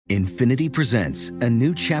Infinity presents a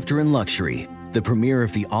new chapter in luxury, the premiere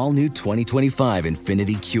of the all-new 2025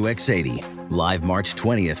 Infinity QX80, live March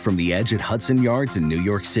 20th from the Edge at Hudson Yards in New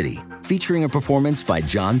York City, featuring a performance by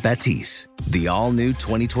John Batiste. The all-new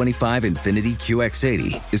 2025 Infinity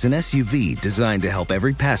QX80 is an SUV designed to help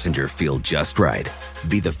every passenger feel just right.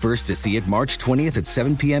 Be the first to see it March 20th at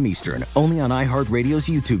 7 p.m. Eastern, only on iHeartRadio's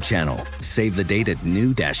YouTube channel. Save the date at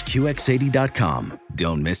new-QX80.com.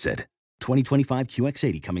 Don't miss it. 2025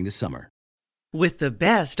 QX80 coming this summer. With the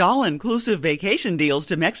best all-inclusive vacation deals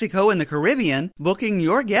to Mexico and the Caribbean, booking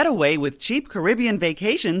your getaway with Cheap Caribbean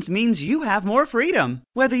Vacations means you have more freedom.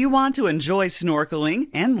 Whether you want to enjoy snorkeling,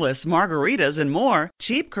 endless margaritas, and more,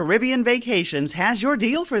 Cheap Caribbean Vacations has your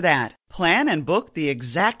deal for that. Plan and book the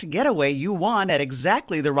exact getaway you want at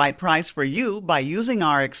exactly the right price for you by using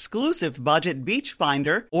our exclusive budget beach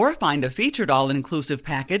finder, or find a featured all-inclusive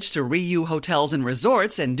package to Riu Hotels and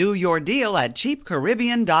Resorts and do your deal at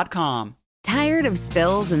cheapcaribbean.com. Tired of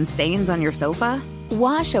spills and stains on your sofa?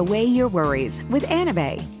 Wash away your worries with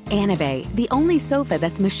Anabay. Anabay, the only sofa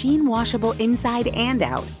that's machine washable inside and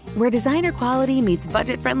out, where designer quality meets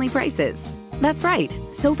budget-friendly prices. That's right,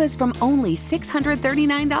 sofas from only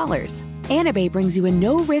 $639. Anabay brings you a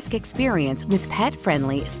no-risk experience with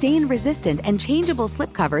pet-friendly, stain-resistant, and changeable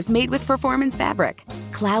slipcovers made with performance fabric,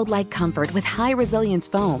 cloud-like comfort with high-resilience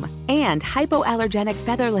foam, and hypoallergenic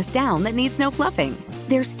featherless down that needs no fluffing.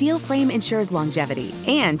 Their steel frame ensures longevity,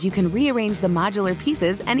 and you can rearrange the modular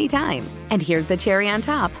pieces anytime. And here's the cherry on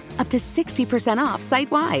top, up to 60% off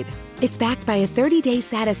site-wide. It's backed by a 30-day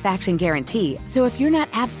satisfaction guarantee, so if you're not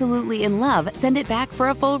absolutely in love, send it back for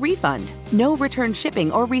a full refund. No return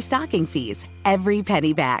shipping or restocking fees. Every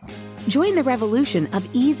penny back. Join the revolution of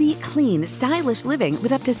easy, clean, stylish living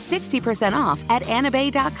with up to 60% off at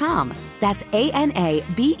Anabay.com. That's ANABEI.com.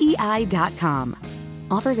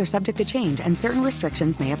 Offers are subject to change and certain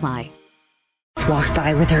restrictions may apply. Walked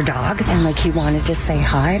by with her dog and he wanted to say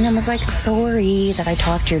hi, and I was like, sorry that I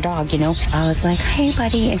talked to your dog, I was like, hey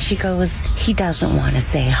buddy, and she goes, he doesn't want to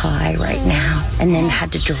say hi right now, and then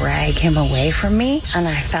had to drag him away from me, and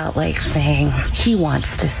I felt like saying, he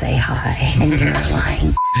wants to say hi and you're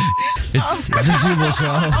lying. It's the Jubal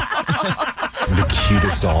Show. The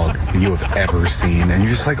cutest dog you have ever seen, and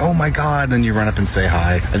you're just like, oh my god, and you run up and say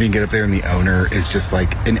hi, and then you get up there and the owner is just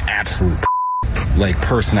like an absolute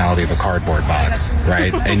personality of a cardboard box,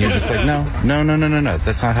 right? And you're just like, no,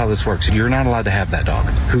 that's not how this works. You're not allowed to have that dog.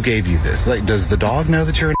 Who gave you this? Does the dog know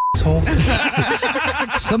that you're an asshole?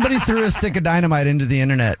 Somebody threw a stick of dynamite into the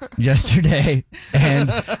internet yesterday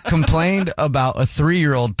and complained about a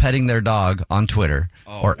 3-year-old petting their dog on Twitter,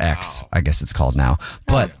 or X, I guess it's called now.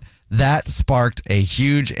 But that sparked a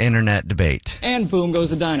huge internet debate. And boom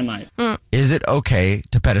goes the dynamite. Is it okay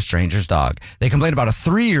to pet a stranger's dog? They complained about a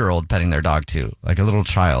 3-year-old petting their dog too, like a little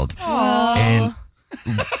child. Aww. And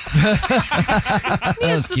that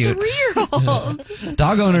was cute. 3-year-old.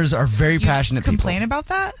 Dog owners are very passionate people. Complain about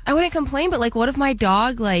that? I wouldn't complain, but what if my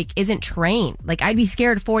dog isn't trained? I'd be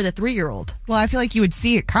scared for the 3-year-old. Well, I feel like you would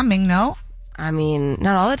see it coming, no? I mean,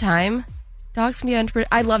 not all the time. Dogs can be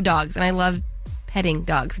unpredictable. I love dogs and I love petting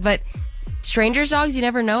dogs, but strangers' dogs, you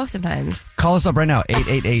never know sometimes. Call us up right now,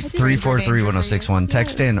 888-343-1061.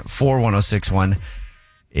 Text in 41061.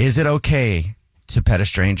 Is it okay to pet a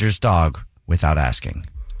stranger's dog without asking?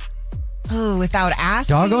 Oh, without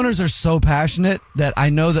asking? Dog owners are so passionate that I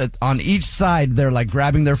know that on each side they're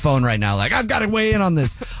grabbing their phone right now, I've got to weigh in on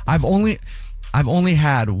this. I've only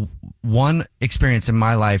had one experience in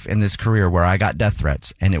my life in this career where I got death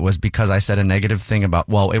threats, and it was because I said a negative thing about,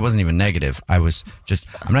 it wasn't even negative. I'm not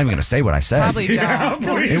even going to say what I said. Probably don't. Yeah,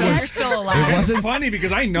 You're still alive. It wasn't funny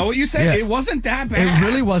because I know what you said. Yeah. It wasn't that bad. It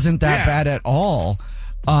really wasn't that bad at all.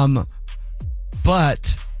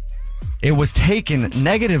 But it was taken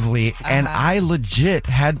negatively, and I legit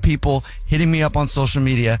had people hitting me up on social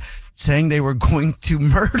media saying they were going to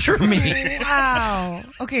murder me. Wow.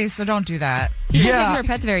 Okay, so don't do that. Yeah. People take their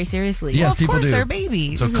pets very seriously. Yes, well, of people course, do. they're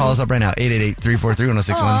babies. So call us up right now,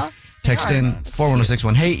 888-343-1061. Text in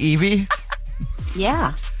 41061. Hey, Evie.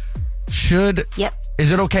 Yeah.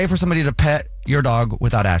 Is it okay for somebody to pet your dog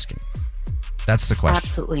without asking? That's the question.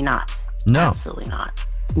 Absolutely not. No. Absolutely not.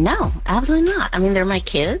 No, absolutely not. I mean, they're my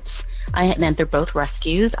kids. They're both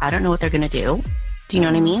rescues. I don't know what they're going to do. Do you know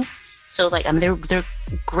what I mean? So, they're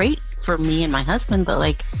great for me and my husband,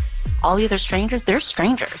 but, all the other strangers, they're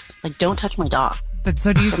strangers. Don't touch my dog. But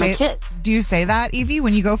so do you say that, Evie,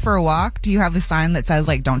 when you go for a walk? Do you have the sign that says,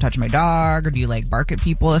 don't touch my dog? Or do you, bark at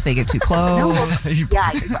people if they get too close?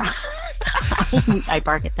 Yeah, I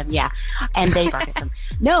bark at them, yeah. And they bark at them.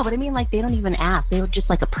 No, but I mean, they don't even ask. They would just,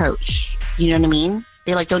 approach. You know what I mean?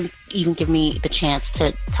 They like don't even give me the chance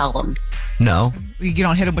to tell them. No. You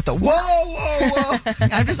don't hit him with the whoa, whoa,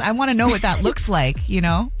 whoa. I want to know what that looks like, you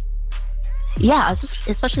know? Yeah,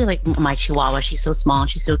 especially like my Chihuahua. She's so small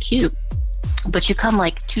and she's so cute. But you come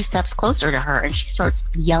like 2 steps closer to her and she starts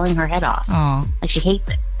yelling her head off. Oh. Like she hates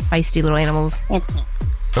it. Feisty little animals.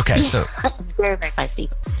 Okay, so very, very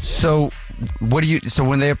feisty. So what do you? So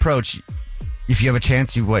when they approach, if you have a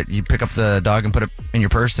chance, you pick up the dog and put it in your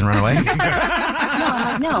purse and run away?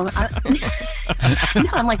 No,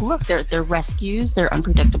 I'm like, look, they're rescues. They're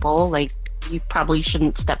unpredictable. Like, you probably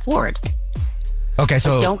shouldn't step forward. Okay,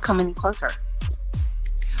 so like, don't come any closer.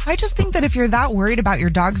 I just think that if you're that worried about your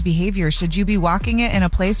dog's behavior, should you be walking it in a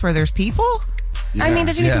place where there's people? Yeah. I mean,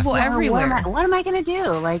 there's people everywhere. What am I going to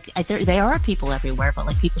do? Like, there are people everywhere, but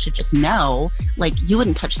like, people should just know. Like, you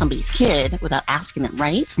wouldn't touch somebody's kid without asking them,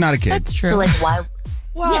 right? It's not a kid. That's true. So, like, why?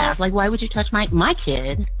 Well, yeah, like, why would you touch my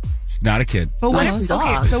kid? It's not a kid. But what if?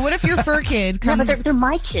 Okay, so what if your fur kid comes? Yeah, but they're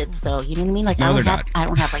my kids, though. You know what I mean? Like, No, I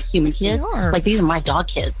don't have like human kids. Like, these are my dog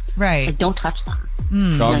kids. Right. Like, don't touch them.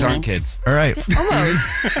 Dogs aren't kids. All right. Almost.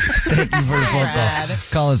 Thank you for the phone call.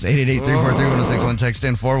 Call us 888-343-1061. Text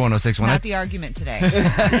in 41061. Not the argument today.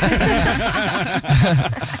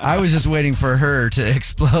 I was just waiting for her to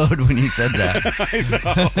explode when you said that. I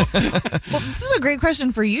know. Well, this is a great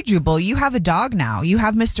question for you, Jubal. You have a dog now. You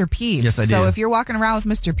have Mr. Peeves. Yes, I do. So if you're walking around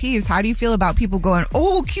with Mr. Peeves, how do you feel about people going,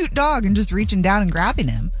 oh, cute dog, and just reaching down and grabbing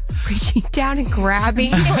him? Reaching down and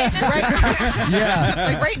grabbing. Yeah.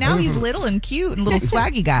 Like right now, he's little and cute and little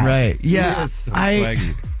swaggy guy. Right. Yeah. Yes, so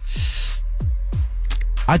swaggy.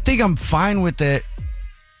 I think I'm fine with it.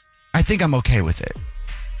 I think I'm okay with it.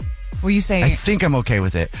 What are you saying? I think I'm okay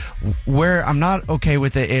with it. Where I'm not okay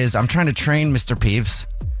with it is I'm trying to train Mr. Peeves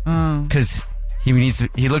because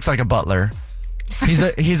he looks like a butler. He's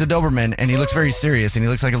a Doberman and he looks very serious and he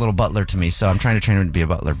looks like a little butler to me. So I'm trying to train him to be a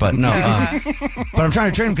butler, but no. But I'm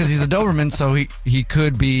trying to train him because he's a Doberman, so he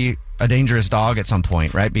could be a dangerous dog at some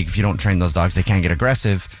point, right? Because if you don't train those dogs, they can get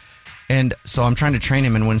aggressive. And so I'm trying to train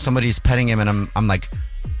him. And when somebody's petting him and I'm like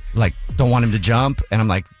don't want him to jump, and I'm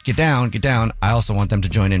like, get down. I also want them to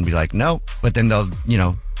join in and be like, no. But then they'll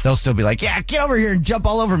still be like, yeah, get over here and jump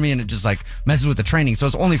all over me, and it just like messes with the training. So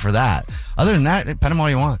it's only for that. Other than that, pet him all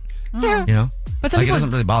you want. Yeah. You know? But some like, it people,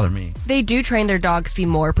 doesn't really bother me. They do train their dogs to be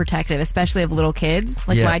more protective, especially of little kids.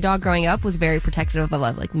 Like my dog growing up was very protective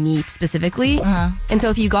of like me specifically. And so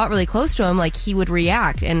if you got really close to him, like he would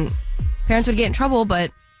react and parents would get in trouble,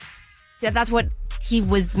 but that's what he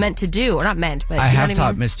was meant to do. Or not meant, but I have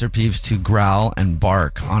taught Mr. Peeves to growl and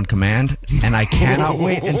bark on command, and I cannot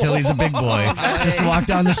wait until he's a big boy just to walk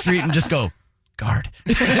down the street and just go, guard.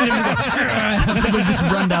 Somebody just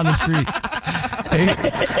run down the street. Hey,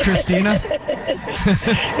 Christina?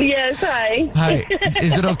 Yes, hi. Hi.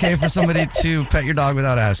 Is it okay for somebody to pet your dog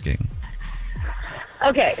without asking?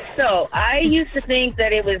 Okay, so I used to think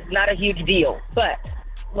that it was not a huge deal, but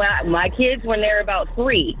my kids, when they're about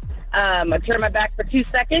 3, I turned my back for 2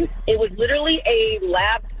 seconds. It was literally a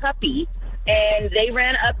lab puppy, and they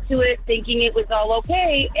ran up to it thinking it was all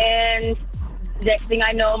okay, and next thing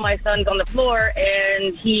I know, my son's on the floor,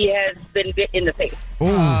 and he has been bit in the face.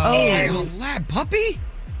 A lab puppy?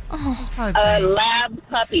 Oh, that's probably a lab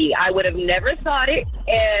puppy. I would have never thought it,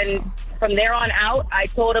 and from there on out, I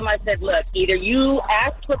told him, I said, look, either you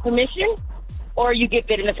ask for permission or you get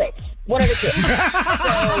bit in the face. One of the two.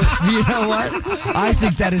 You know what? I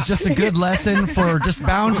think that is just a good lesson for just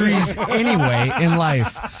boundaries anyway in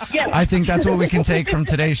life. Yes. I think that's what we can take from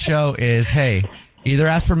today's show is, hey, either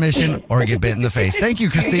ask permission or get bit in the face. Thank you,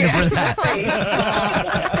 Christina, for that.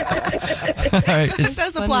 All right, This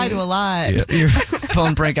does apply to a lot. your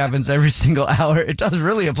phone prank happens every single hour. It does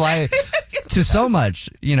really apply to so much.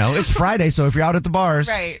 You know, it's Friday, so if you're out at the bars,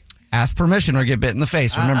 right, ask permission or get bit in the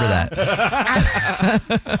face. Remember that.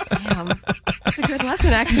 That's a good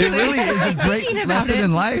lesson, actually. It really is a great lesson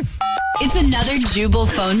in life. It's another Jubal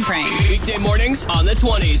phone prank. Weekday mornings on the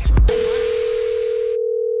 20s.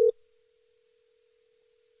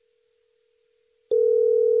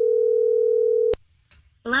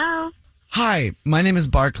 Hello? Hi, my name is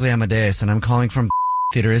Barkley Amadeus, and I'm calling from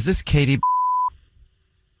Theater. Is this Katie?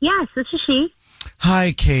 Yes, this is she.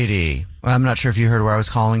 Hi, Katie. I'm not sure if you heard where I was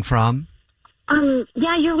calling from.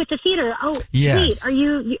 Yeah, you're with the theater. Oh, Yes.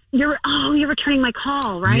 Wait, you're returning my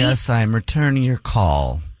call, right? Yes, I'm returning your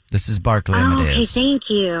call. This is Barkley Amadeus. Okay, thank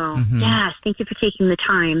you. Mhm. Yes, thank you for taking the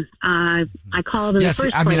time. I called in Yes, the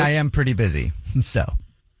first I mean, place. I am pretty busy, so.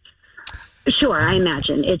 Sure, I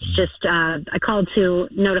imagine. It's just, I called to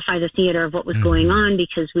notify the theater of what was going on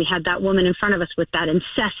because we had that woman in front of us with that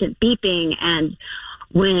incessant beeping, and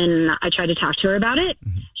when I tried to talk to her about it,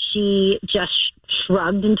 she just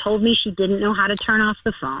shrugged and told me she didn't know how to turn off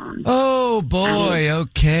the phone. Oh, boy.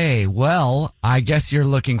 Okay. Well, I guess you're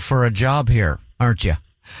looking for a job here, aren't you?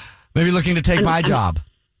 Maybe looking to take my job.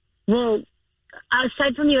 Well,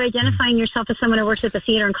 aside from you identifying yourself as someone who works at the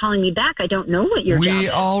theater and calling me back, I don't know what your job We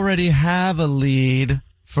is. already have a lead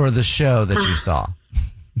for the show that you saw.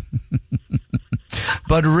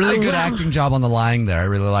 But really good acting job on the lying there. I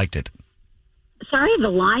really liked it. Sorry, the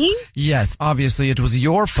lying? Yes, obviously it was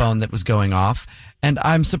your phone that was going off, and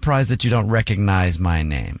I'm surprised that you don't recognize my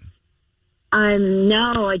name.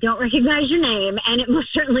 No, I don't recognize your name, and it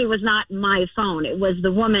most certainly was not my phone. It was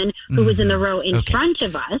the woman who was in the row in front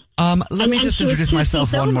of us. Let me just introduce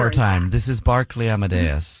myself one more time. This is Barkley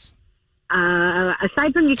Amadeus.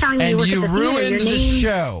 Aside from you telling me And you work you at the theater, ruined your the name...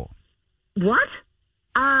 show. What?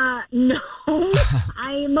 No,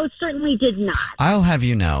 I most certainly did not. I'll have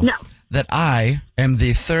you know No. that I am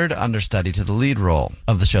the third understudy to the lead role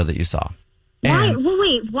of the show that you saw. Why? Well,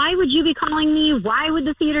 wait. Why would you be calling me? Why would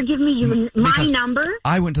the theater give me my Because number?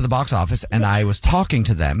 I went to the box office and I was talking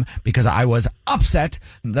to them because I was upset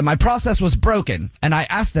that my process was broken. And I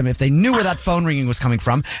asked them if they knew where that phone ringing was coming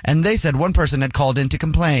from. And they said one person had called in to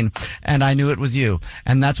complain. And I knew it was you.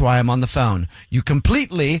 And that's why I'm on the phone. You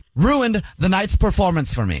completely ruined the night's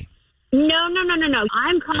performance for me. No.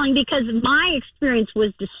 I'm calling because my experience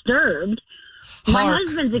was disturbed. My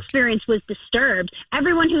husband's experience was disturbed.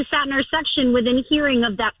 Everyone who sat in our section within hearing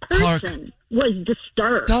of that person was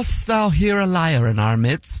disturbed. Dost thou hear a liar in our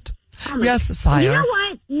midst? Yes, sire. You know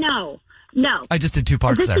what? No. I just did two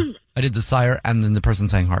parts there. I did the sire and then the person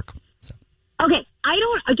saying hark. Okay,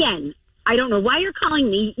 I don't know why you're calling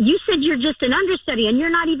me. You said you're just an understudy, and you're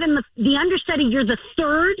not even the understudy. You're the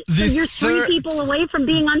third. So you're three people away from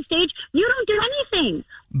being on stage. You don't do anything.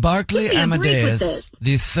 Barkley Give me a break with Amadeus, this.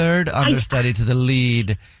 the third understudy to the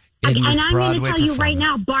lead in this And I'm going Broadway to tell you right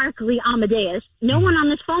performance. now, Barkley Amadeus, no one on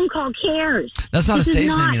this phone call cares. That's not This a is stage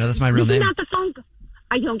not- name, you know. That's my real this name. Is not the phone.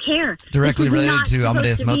 I don't care. Directly This is related not to supposed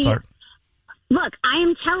Amadeus to be- Mozart. Look, I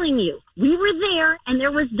am telling you, we were there, and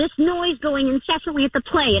there was this noise going incessantly at the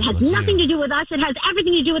play. It has Was nothing to do with us. It has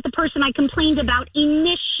everything to do with the person I complained about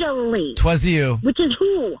initially. 'Twas you. Which is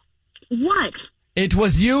who? What? It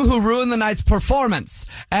was you who ruined the night's performance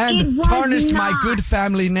It and was tarnished my not. good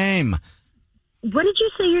family name. What did you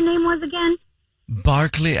say your name was again?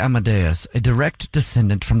 Barkley Amadeus, a direct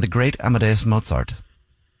descendant from the great Amadeus Mozart.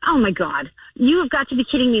 Oh, my God. You have got to be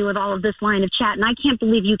kidding me with all of this line of chat, and I can't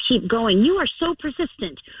believe you keep going. You are so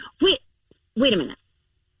persistent. Wait a minute.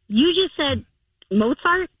 You just said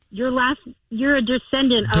Mozart? You're a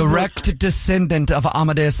descendant of Direct Mozart. descendant of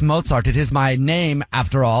Amadeus Mozart. It is my name,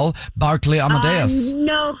 after all, Barkley Amadeus.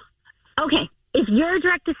 No. Okay. If you're a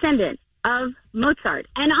direct descendant of Mozart,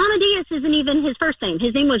 and Amadeus isn't even his first name.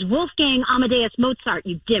 His name was Wolfgang Amadeus Mozart,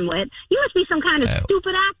 you dimwit. You must be some kind of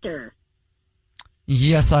stupid actor.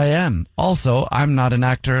 Yes, I am. Also, I'm not an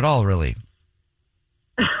actor at all, really.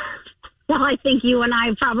 Well, I think you and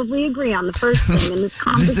I probably agree on the first thing in this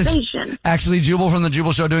conversation. Actually, Jubal from the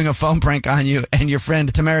Jubal Show doing a phone prank on you, and your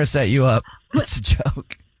friend Tamara set you up. It's a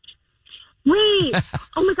joke. Wait.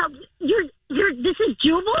 Oh, my God. This is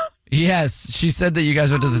Jubal? Yes, she said that you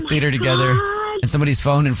guys went to the theater together, and somebody's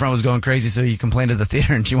phone in front was going crazy, so you complained to the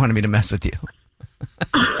theater, and she wanted me to mess with you.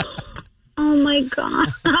 Oh, my God.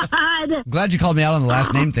 I'm glad you called me out on the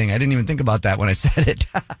last name thing. I didn't even think about that when I said it.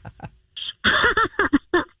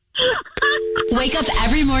 Wake up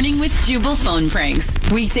every morning with Jubal phone pranks.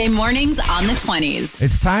 Weekday mornings on the 20s.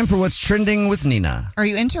 It's time for What's Trending with Nina. Are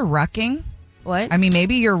you into rucking? What? I mean,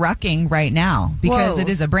 maybe you're rucking right now because Whoa. it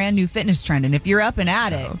is a brand new fitness trend. And if you're up and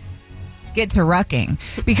at it, get to rucking.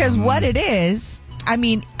 Because what it is, I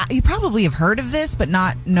mean, you probably have heard of this, but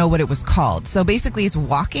not know what it was called. So basically, it's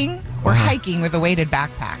walking or hiking with a weighted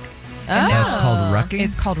backpack. And That's called rucking?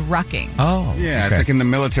 It's called rucking. Oh. Yeah, it's like in the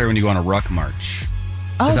military when you go on a ruck march.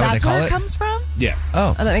 Oh, Is that what that's they call where it it? comes from? Yeah.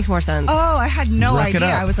 Oh. Oh, that makes more sense. Oh, I had no Ruck it idea.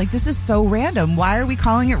 up. I was like, this is so random. Why are we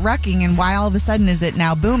calling it rucking? And why all of a sudden is it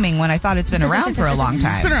now booming when I thought it's been around for a long It's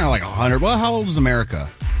been time? around like 100. Well, how old is America?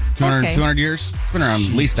 200, Okay. 200 years? It's been around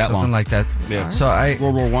at least that Something long. like that. Yeah. So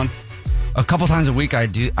World War One. a couple times a week, I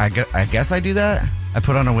guess I do that. I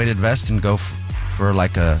put on a weighted vest and go for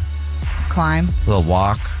like a Climb. little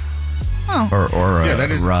walk Oh. or Yeah, a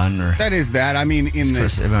that is run. Or that is that. I mean, in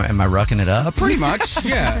the am I rucking it up? pretty much,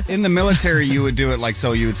 yeah. In the military, you would do it like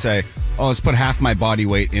so. You would say, "Oh, let's put half my body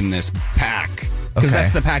weight in this pack," because Okay.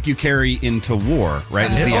 that's the pack you carry into war, right?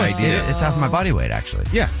 Is the idea. It's half my body weight, actually.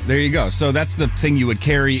 Yeah, there you go. So that's the thing you would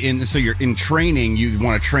carry in. So you're in training. You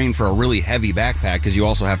want to train for a really heavy backpack because you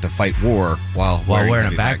also have to fight war while While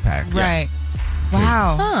wearing a heavy backpack. Right.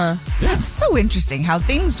 Wow. Huh. That's so interesting how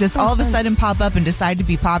things just all of a sudden pop up and decide to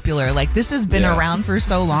be popular. Like, this has been around for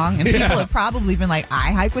so long, and people have probably been like,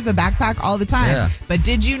 I hike with a backpack all the time. Yeah. But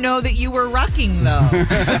did you know that you were rucking, though?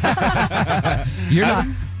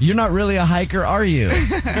 You're not really a hiker, are you?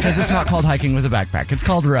 Because it's not called hiking with a backpack. It's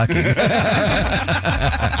called rucking.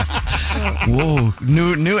 Whoa.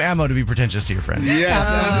 New ammo to be pretentious to your friends. Yes,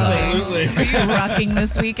 absolutely. Are you rucking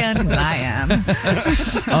this weekend? Because I am.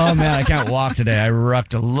 Oh, man, I can't walk today. I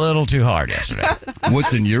rucked a little too hard yesterday.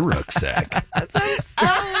 What's in your rucksack?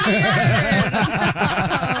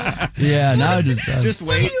 Yeah, now I Just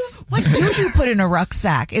weights. What do you put in a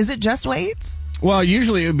rucksack? Is it just weights? Well,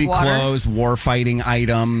 usually it would be Water? clothes, war fighting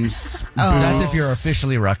items. That's if you're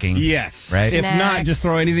officially rucking. Yes. Right? If not, just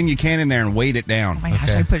throw anything you can in there and weight it down. Oh my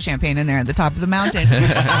gosh, I put champagne in there at the top of the mountain.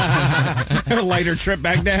 A lighter trip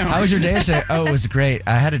back down. How was your day yesterday? Oh, it was great.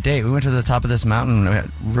 I had a date. We went to the top of this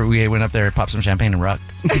mountain. We went up there, popped some champagne, and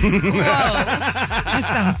rucked. Whoa. That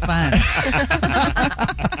sounds fun.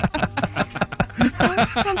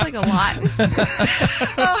 Sounds like a lot.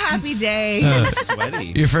 Oh, happy day.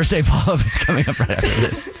 Sweaty. Your first date follow-up is coming up right after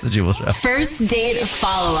this. It's the Jubal Show. First date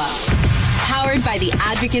follow-up. Powered by the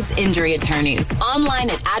Advocates Injury Attorneys. Online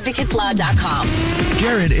at advocateslaw.com.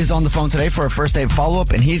 Jared is on the phone today for a first date follow-up,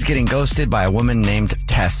 and he's getting ghosted by a woman named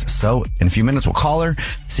Tess. So in a few minutes, we'll call her,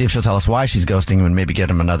 see if she'll tell us why she's ghosting him, and maybe get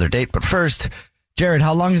him another date. But first, Jared,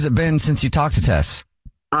 how long has it been since you talked to Tess?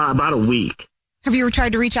 About a week. Have you ever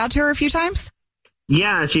tried to reach out to her a few times?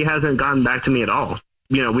 Yeah, she hasn't gotten back to me at all.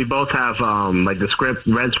 You know, we both have like the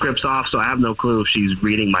read scripts off, so I have no clue if she's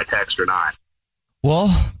reading my text or not. Well,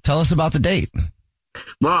 tell us about the date.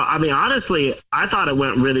 Well, I mean, honestly, I thought it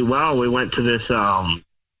went really well. We went to this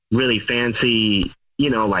really fancy, you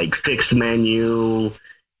know, like fixed menu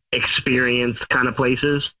experience kind of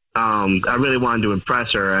places. I really wanted to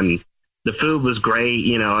impress her, and the food was great.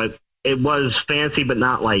 You know, it was fancy, but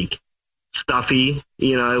not like stuffy.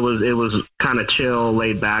 You know, it was kind of chill,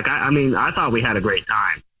 laid back. I mean, I thought we had a great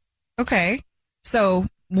time. Okay. So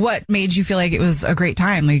what made you feel like it was a great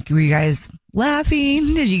time? Like, were you guys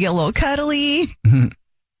laughing? Did you get a little cuddly?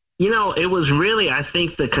 You know, it was really, I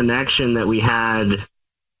think, the connection that we had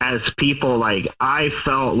as people. Like, I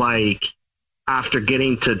felt like after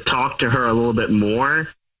getting to talk to her a little bit more,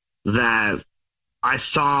 that I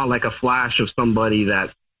saw like a flash of somebody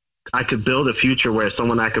that I could build a future with,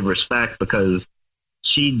 someone I could respect, because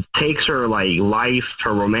she takes her like life,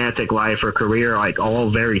 her romantic life, her career, like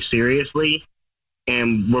all very seriously.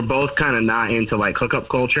 And we're both kind of not into like hookup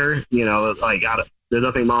culture, you know, like there's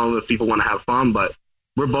nothing wrong if people want to have fun, but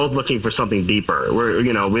we're both looking for something deeper. We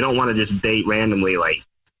don't want to just date randomly. Like,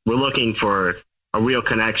 we're looking for a real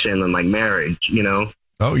connection and like marriage, you know?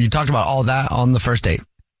 Oh, you talked about all that on the first date.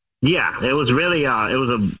 Yeah, it was really, it was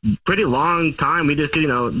a pretty long time. We just, you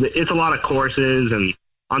know, it's a lot of courses. And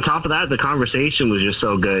on top of that, the conversation was just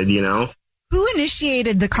so good, you know? Who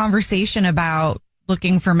initiated the conversation about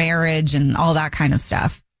looking for marriage and all that kind of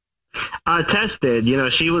stuff? Tess did. You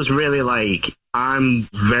know, she was really like, I'm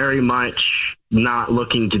very much not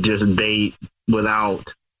looking to just date without,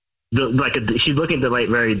 she's looking to like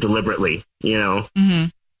very deliberately, you know? Mm-hmm.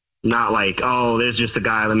 Not like, oh, there's just a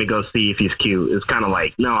guy, let me go see if he's cute. It's kind of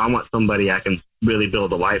like, no, I want somebody I can really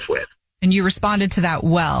build a life with. And you responded to that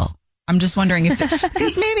well. I'm just wondering if,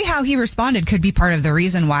 because maybe how he responded could be part of the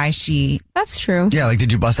reason why she. That's true. Yeah, like,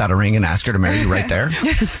 did you bust out a ring and ask her to marry you right there?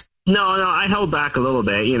 No, I held back a little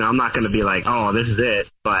bit. You know, I'm not going to be like, oh, this is it.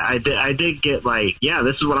 But I did get like, yeah,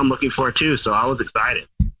 this is what I'm looking for too. So I was excited.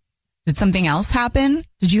 Did something else happen?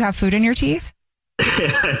 Did you have food in your teeth?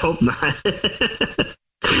 I hope not.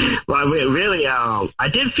 Well, really, I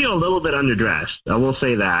did feel a little bit underdressed. I will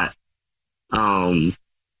say that.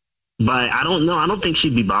 But I don't know. I don't think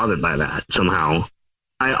she'd be bothered by that somehow.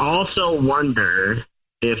 I also wonder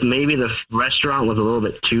if maybe the restaurant was a little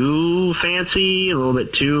bit too fancy, a little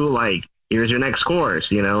bit too like, here's your next course,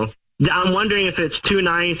 you know? I'm wondering if it's too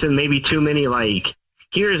nice and maybe too many like,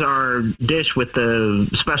 here's our dish with the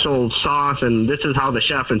special sauce and this is how the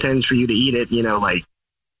chef intends for you to eat it, you know, like,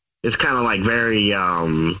 it's kind of like very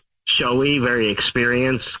showy, very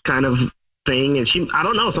experienced kind of thing. And I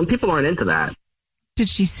don't know, some people aren't into that. Did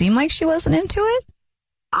she seem like she wasn't into it?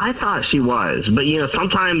 I thought she was, but you know,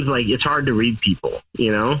 sometimes like it's hard to read people,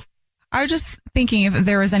 you know? I was just thinking if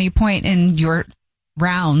there was any point in your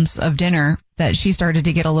rounds of dinner that she started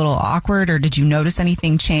to get a little awkward, or did you notice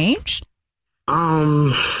anything change?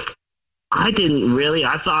 I didn't really.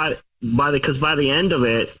 I thought because by the end of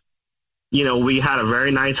it, you know, we had a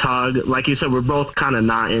very nice hug. Like you said, we're both kind of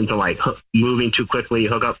not into like moving too quickly,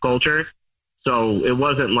 hookup culture. So it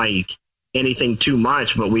wasn't like anything too much,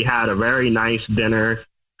 but we had a very nice dinner,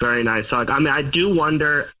 very nice hug. I mean, I do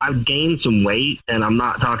wonder, I've gained some weight, and I'm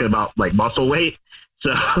not talking about like muscle weight.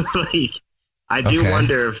 So like, I do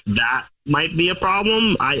wonder if that might be a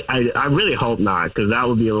problem. I really hope not, because that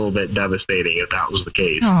would be a little bit devastating if that was the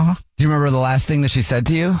case. Aww. Do you remember the last thing that she said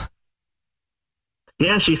to you?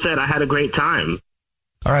 Yeah, she said, I had a great time.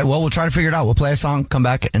 All right, well, we'll try to figure it out. We'll play a song, come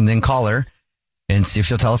back, and then call her and see if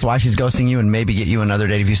she'll tell us why she's ghosting you and maybe get you another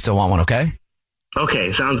date if you still want one, okay?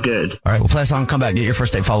 Okay, sounds good. All right, we'll play a song, come back, get your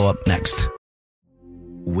first date follow-up next.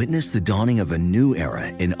 Witness the dawning of a new era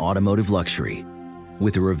in automotive luxury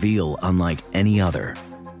with a reveal unlike any other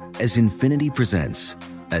as Infiniti presents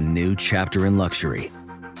a new chapter in luxury,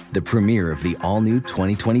 the premiere of the all-new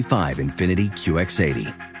 2025 Infiniti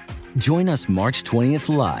QX80. Join us March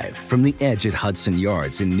 20th live from the Edge at Hudson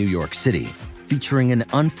Yards in New York City, featuring an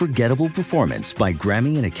unforgettable performance by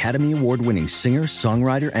Grammy and Academy Award-winning singer,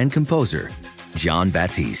 songwriter, and composer, Jon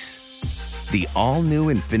Batiste. The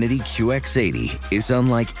all-new Infiniti QX80 is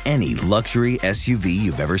unlike any luxury SUV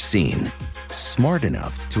you've ever seen. Smart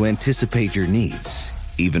enough to anticipate your needs,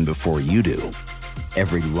 even before you do.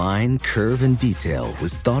 Every line, curve, and detail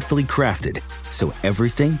was thoughtfully crafted, so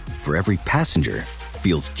everything for every passenger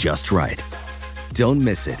feels just right. Don't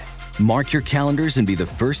miss it. Mark your calendars and be the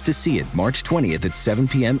first to see it March 20th at 7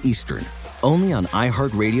 p.m. Eastern, only on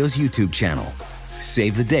iHeartRadio's YouTube channel.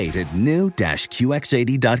 Save the date at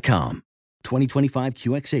new-QX80.com. 2025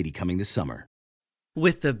 QX80 coming this summer.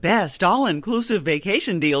 With the best all-inclusive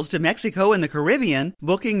vacation deals to Mexico and the Caribbean,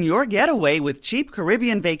 booking your getaway with Cheap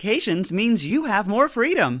Caribbean Vacations means you have more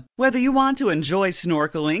freedom. Whether you want to enjoy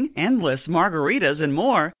snorkeling, endless margaritas, and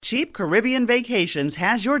more, Cheap Caribbean Vacations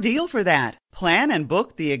has your deal for that. Plan and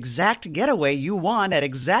book the exact getaway you want at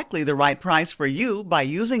exactly the right price for you by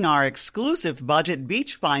using our exclusive budget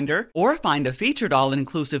beach finder, or find a featured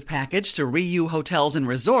all-inclusive package to Riu Hotels and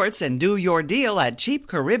Resorts and do your deal at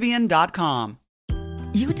cheapcaribbean.com.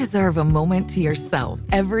 You deserve a moment to yourself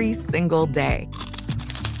every single day.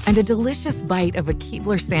 And a delicious bite of a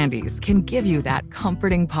Keebler Sandies can give you that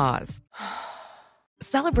comforting pause.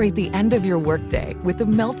 Celebrate the end of your workday with the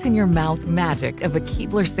melt-in-your-mouth magic of a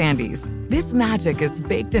Keebler Sandies. This magic is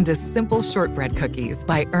baked into simple shortbread cookies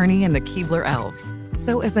by Ernie and the Keebler Elves.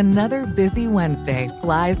 So as another busy Wednesday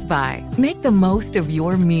flies by, make the most of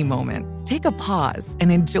your me moment. Take a pause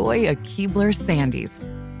and enjoy a Keebler Sandies.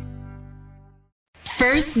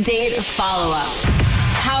 First date follow-up.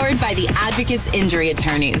 Powered by the Advocates Injury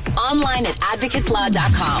Attorneys. Online at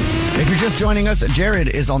advocateslaw.com. If you're just joining us, Jared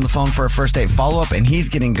is on the phone for a first date follow-up, and he's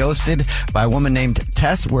getting ghosted by a woman named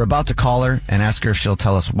Tess. We're about to call her and ask her if she'll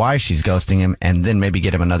tell us why she's ghosting him and then maybe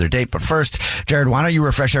get him another date. But first, Jared, why don't you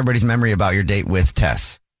refresh everybody's memory about your date with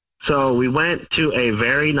Tess? So we went to a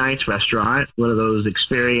very nice restaurant, one of those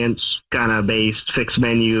experience kind of based fixed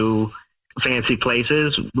menu fancy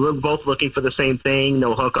places. We're both looking for the same thing,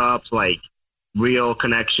 no hookups, like real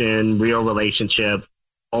connection, real relationship,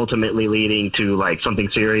 ultimately leading to like something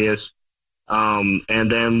serious. And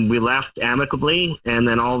then we left amicably, and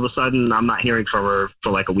then all of a sudden I'm not hearing from her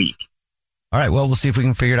for like a week. All right, well, we'll see if we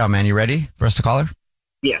can figure it out, man. You ready for us to call her?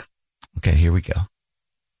 Yeah. Okay, here we go.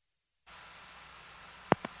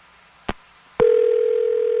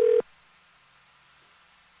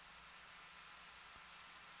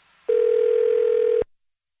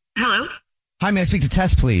 Hello. Hi, may I speak to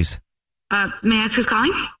Tess, please? May I ask who's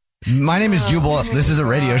calling? My name is Jubal. This is a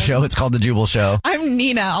radio show. It's called The Jubal Show. I'm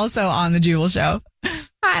Nina, also on The Jubal Show.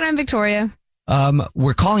 Hi, and I'm Victoria.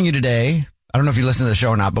 We're calling you today. I don't know if you listen to the show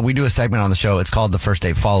or not, but we do a segment on the show. It's called the First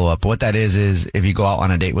Date Follow-Up. What that is if you go out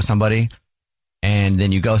on a date with somebody and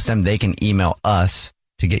then you ghost them, they can email us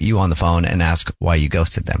to get you on the phone and ask why you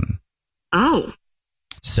ghosted them. Oh.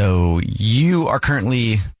 So you are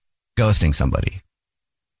currently ghosting somebody.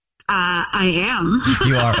 I am.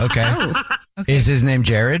 You are? Okay. Okay. Is his name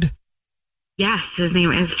Jared? Yes, his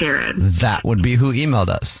name is Jared. That would be who emailed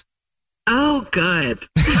us. Oh, good.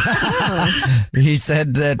 He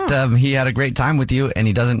said that he had a great time with you and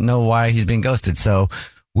he doesn't know why he's being ghosted. So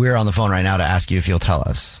we're on the phone right now to ask you if you'll tell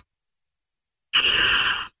us.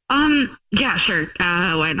 Yeah, sure.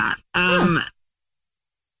 Why not?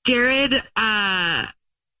 Jared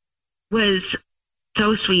was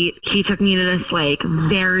so sweet. He took me to this like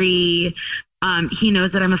very he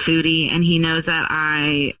knows that I'm a foodie, and he knows that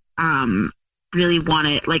I really want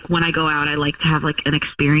it. Like when I go out, I like to have like an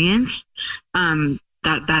experience.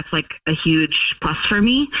 that's like a huge plus for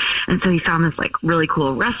me. And so he found this like really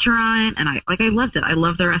cool restaurant, and I loved it. I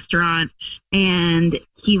love the restaurant, and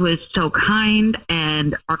he was so kind,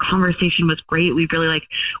 and our conversation was great. We really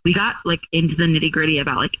we got like into the nitty gritty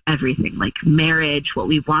about like everything, like marriage, what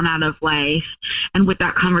we want out of life. And with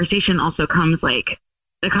that conversation also comes like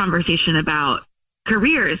the conversation about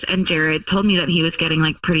careers. And Jared told me that he was getting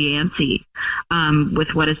like pretty antsy with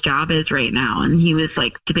what his job is right now, and he was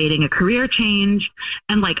like debating a career change.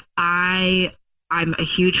 And like I'm a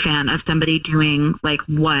huge fan of somebody doing like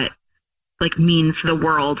what like means the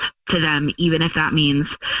world to them, even if that means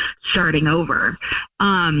starting over.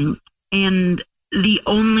 And the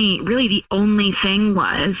only thing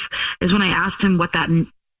is when I asked him what that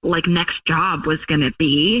like next job was going to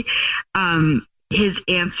be, his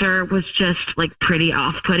answer was just like pretty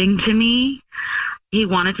off-putting to me. He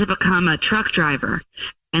wanted to become a truck driver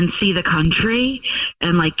and see the country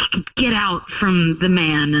and like get out from the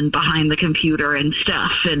man and behind the computer and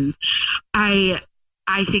stuff. And I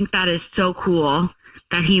think that is so cool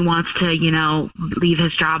that he wants to, you know, leave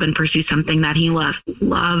his job and pursue something that he loves.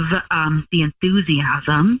 Love the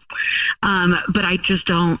enthusiasm. But I just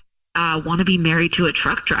don't want to be married to a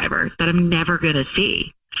truck driver that I'm never going to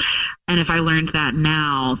see. And if I learned that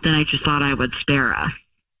now, then I just thought I would spare us.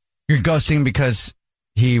 You're ghosting because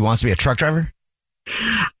he wants to be a truck driver?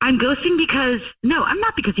 I'm ghosting I'm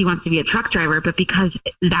not because he wants to be a truck driver, but because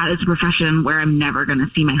that is a profession where I'm never going to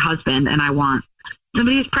see my husband, and I want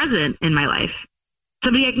somebody who's present in my life.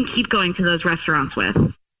 Somebody I can keep going to those restaurants with.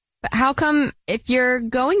 But how come, if you're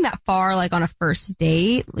going that far, like on a first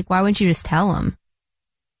date, like why wouldn't you just tell him?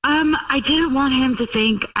 I didn't want him to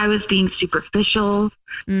think I was being superficial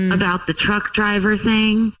about the truck driver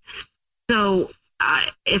thing. So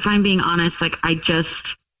if I'm being honest, like because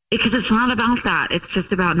it's not about that. It's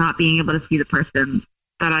just about not being able to see the person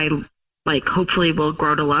that I like hopefully will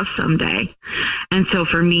grow to love someday. And so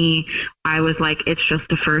for me, I was like, it's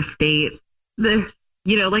just a first date. You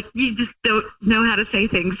know, like you just don't know how to say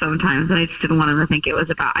things sometimes. And I just didn't want him to think it was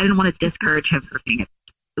about, I didn't want to discourage him from being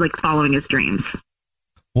like following his dreams.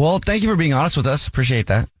 Well, thank you for being honest with us. Appreciate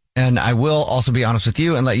that. And I will also be honest with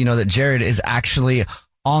you and let you know that Jared is actually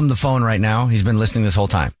on the phone right now. He's been listening this whole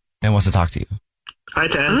time and wants to talk to you. Hi,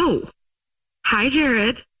 Tess. Oh, hi,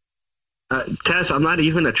 Jared. Tess, I'm not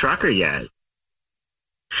even a trucker yet.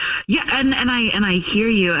 Yeah, and I hear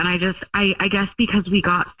you, and I guess because we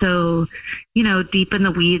got so, you know, deep in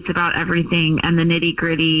the weeds about everything and the nitty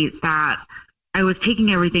gritty that I was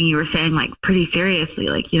taking everything you were saying like pretty seriously.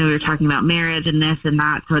 Like, you know, we were talking about marriage and this and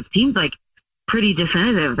that. So it seems like pretty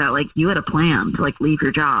definitive that like you had a plan to like leave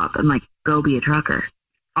your job and like go be a trucker.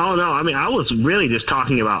 Oh no, I mean, I was really just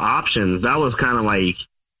talking about options. That was kind of like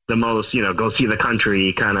the most, you know, go see the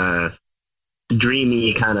country kind of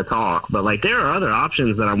dreamy kind of talk. But like there are other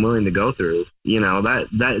options that I'm willing to go through. You know, that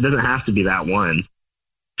doesn't have to be that one.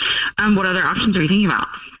 What other options are you thinking about?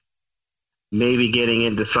 Maybe getting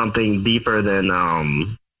into something deeper than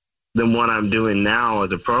what I'm doing now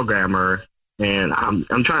as a programmer. And I'm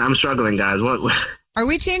struggling, guys. What are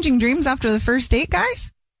we changing dreams after the first date,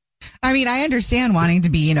 guys? I mean, I understand wanting to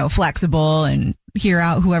be, you know, flexible and hear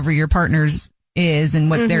out whoever your partner's is and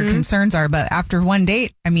what their concerns are. But after one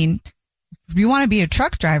date, I mean, if you want to be a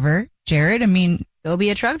truck driver, Jared, I mean, go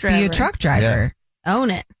be a truck driver. Be a truck driver. Yeah.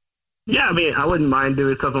 Own it. Yeah, I mean, I wouldn't mind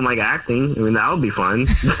doing something like acting. I mean, that would be fun.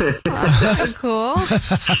 Cool.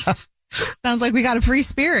 Sounds like we got a free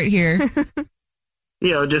spirit here.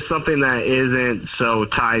 You know, just something that isn't so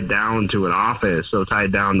tied down to an office, so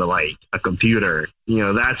tied down to like a computer. You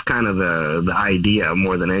know, that's kind of the idea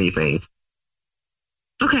more than anything.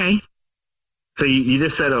 Okay. So you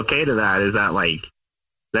just said okay to that. Is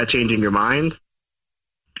that changing your mind?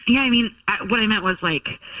 Yeah, I mean, what I meant was like,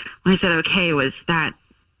 when I said okay, was that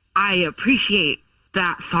I appreciate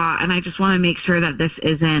that thought, and I just want to make sure that this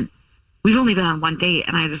isn't, we've only been on one date,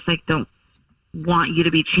 and I just like don't want you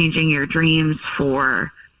to be changing your dreams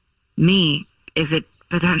for me if it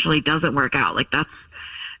potentially doesn't work out. Like that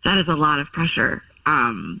is a lot of pressure.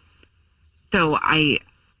 So I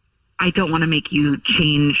don't want to make you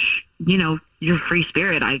change, you know, your free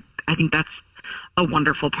spirit. I think that's a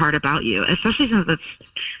wonderful part about you, especially since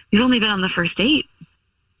you've only been on the first date.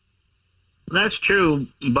 That's true,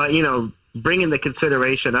 but, you know, bringing the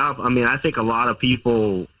consideration up, I mean, I think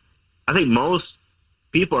most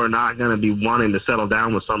people are not going to be wanting to settle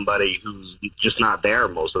down with somebody who's just not there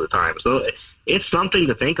most of the time. So it's something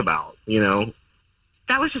to think about, you know.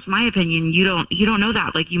 That was just my opinion. You don't know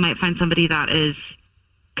that. Like, you might find somebody that is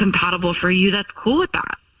compatible for you that's cool with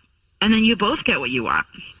that. And then you both get what you want.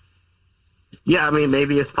 Yeah, I mean,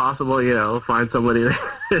 maybe it's possible, you know, find somebody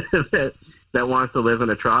that that wants to live in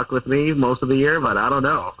a truck with me most of the year, but I don't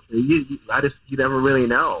know. You never really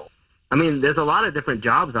know. I mean, there's a lot of different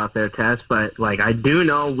jobs out there, Tess, but like I do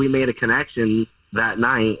know we made a connection that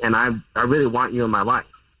night, and I really want you in my life.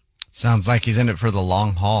 Sounds like he's in it for the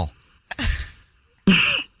long haul.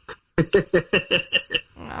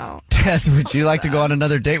 Wow. Tess, would you like to go on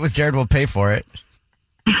another date with Jared? We'll pay for it.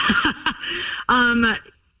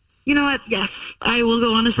 You know what? Yes, I will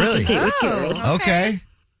go on a second date with Jared. Okay.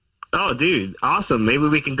 Oh, dude, awesome. Maybe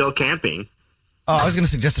we can go camping. Oh, I was going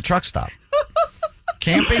to suggest a truck stop.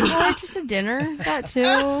 Camping? Or just a dinner. That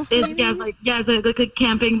too. Like a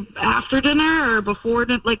camping after dinner or before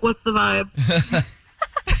dinner? Like, what's the vibe?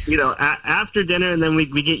 You know, after dinner, and then we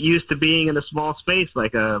get used to being in a small space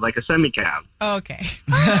like a semi-cab. Okay.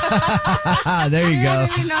 There you go.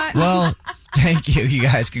 Maybe not. Well, thank you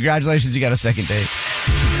guys. Congratulations, you got a second date.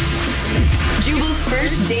 Jubal's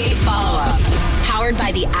first date follow-up. Powered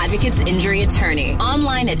by the Advocates Injury Attorney.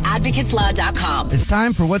 Online at advocateslaw.com. It's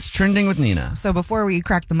time for What's Trending with Nina. So before we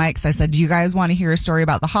crack the mics, I said, do you guys want to hear a story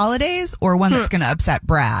about the holidays or one that's going to upset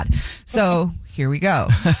Brad? So here we go.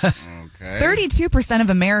 32%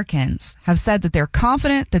 of Americans have said that they're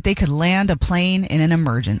confident that they could land a plane in an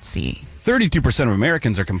emergency. 32% of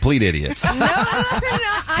Americans are complete idiots. No,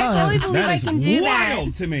 I fully believe I can do that.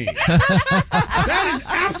 Wild to me. That is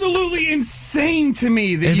absolutely insane to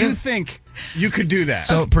me that you think you could do that.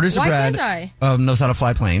 So producer Why Brad can't I? knows how to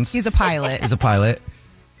fly planes. He's a pilot. He's a pilot.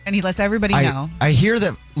 And he lets everybody know. I hear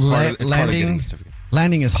that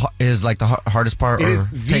landing is like the hardest part, It or is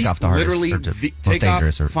takeoff the hardest, literally or the most takeoff,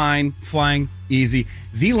 dangerous. Or, fine, flying, easy.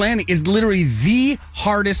 The landing is literally the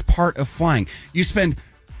hardest part of flying. You spend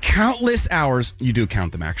countless hours, you do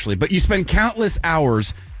count them actually, but you spend countless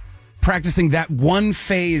hours practicing that one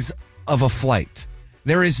phase of a flight.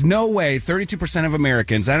 There is no way 32% of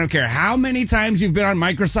Americans, I don't care how many times you've been on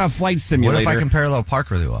Microsoft Flight Simulator. what if I can parallel park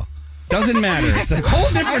really well? Doesn't matter. It's a whole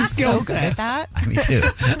different skill so set. good at that. Me too.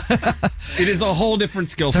 It is a whole different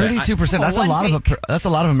skill set. 32%. That's a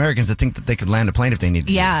lot of Americans that think that they could land a plane if they needed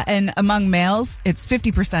to. Yeah, and among males, it's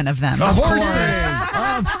 50% of them. Of course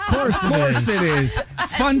it is.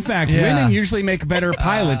 Fun fact, women usually make better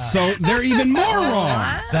pilots, so they're even more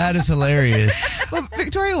wrong. That is hilarious. Well,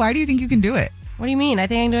 Victoria, why do you think you can do it? What do you mean? I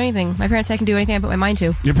think I can do anything. My parents say I can do anything I put my mind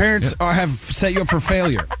to. Your parents have set you up for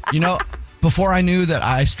failure. You know, before I knew that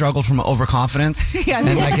I struggled from overconfidence,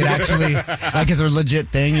 and like it actually, like it's a legit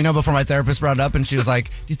thing, you know, before my therapist brought it up and she was like,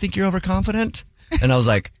 do you think you're overconfident? And I was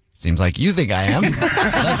like, seems like you think I am.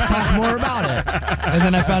 Let's talk more about it. And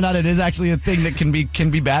then I found out it is actually a thing that can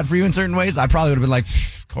be bad for you in certain ways. I probably would have been like,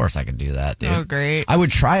 of course I can do that, dude. Oh, great. I would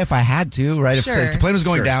try if I had to, right? Sure. If the plane was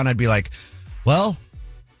going down, I'd be like, well,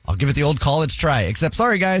 I'll give it the old college try. Except,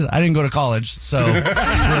 sorry guys, I didn't go to college, so we're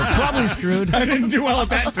probably screwed. I didn't do well at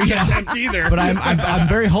that attempt either. But I'm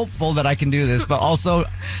very hopeful that I can do this. But also,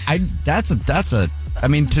 I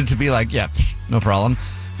mean, to be like, yeah, no problem.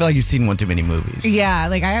 I feel like you've seen one too many movies. Yeah,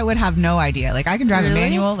 like I would have no idea. Like I can drive a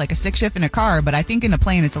manual, like a stick shift in a car, but I think in a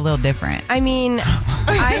plane it's a little different. I mean,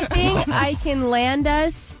 I think I can land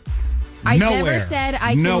us. I never said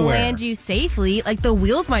I can land you safely. Like the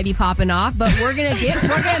wheels might be popping off, but we're gonna make it to the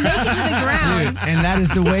ground. Dude, and that is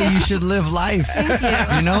the way you should live life. Thank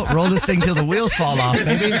you. You know, roll this thing till the wheels fall off,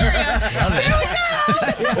 baby.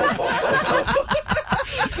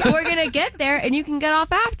 We're gonna get there, and you can get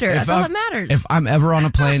off after. That's all that matters. If I'm ever on a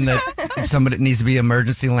plane that somebody needs to be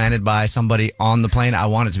emergency landed by somebody on the plane, I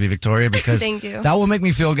want it to be Victoria because Thank you. that will make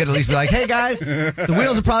me feel good. At least be like, hey guys, the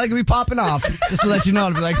wheels are probably gonna be popping off, just to let you know.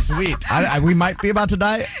 I'll be like, sweet. We might be about to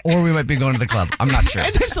die, or we might be going to the club. I'm not sure.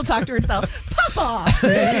 And then she'll talk to herself. Pop off.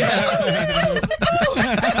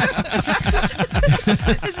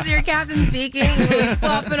 This is your captain speaking. We're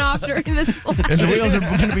popping off during this flight. And the wheels are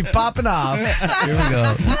going to be popping off. Here we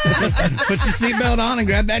go. Put your seatbelt on and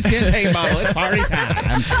grab that champagne bottle. It's party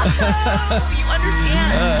time. You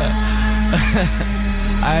understand.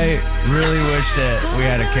 I really wish that we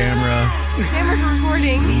had a camera. The camera's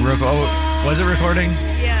recording. Was it recording?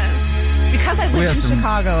 Yes. Because I lived in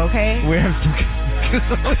Chicago, okay? We have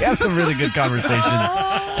some really good conversations,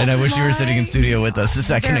 and I wish you were sitting in studio with us a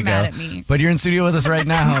second ago. Mad at me. But you're in studio with us right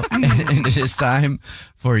now, and it is time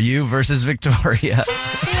for You versus Victoria.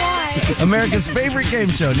 America's favorite game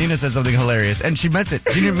show. Nina said something hilarious, and she meant it.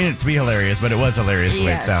 She didn't mean it to be hilarious, but it was hilarious the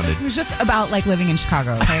way it sounded. It was just about like living in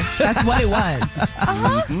Chicago, okay? That's what it was. That's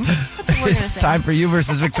what we're gonna It's say. time for You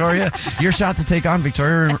versus Victoria. Your shot to take on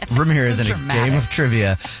Victoria Ramirez in a game of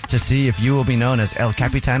trivia to see if you will be known as El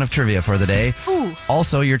Capitan of Trivia for the day. Ooh.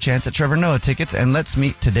 Also, your chance at Trevor Noah tickets. And let's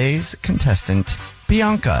meet today's contestant,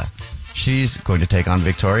 Bianca. She's going to take on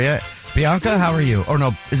Victoria. Bianca, how are you? Or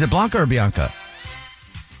no, is it Blanca or Bianca?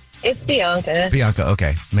 It's Bianca. Bianca,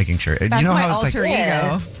 okay. Making sure. That's you know my how it's alter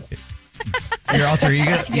ego. Your alter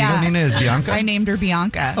ego, Nina, is Bianca? I named her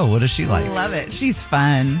Bianca. Oh, what is she like? Love it. She's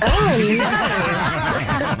fun.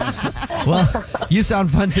 Well, you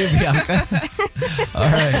sound fun too, Bianca. All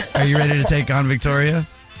right. Are you ready to take on Victoria?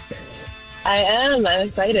 I am. I'm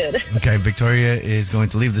excited. Okay, Victoria is going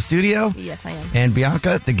to leave the studio. Yes, I am. And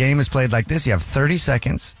Bianca, the game is played like this. You have 30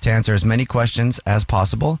 seconds to answer as many questions as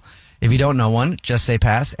possible. If you don't know one, just say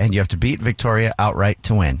pass, and you have to beat Victoria outright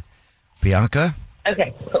to win. Bianca,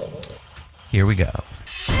 Okay, cool. here we go.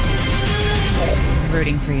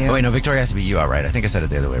 Rooting for you. Oh, wait, no, Victoria has to beat you outright. I think I said it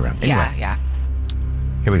the other way around. Anyway, Yeah.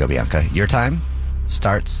 here we go, Bianca. Your time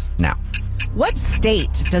starts now. What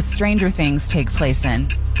state does Stranger Things take place in?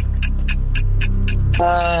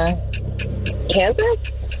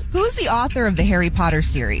 Kansas? Who's the author of the Harry Potter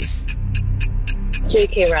series?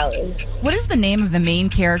 J.K. Rowling. What is the name of the main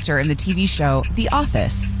character in the TV show The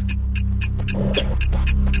Office?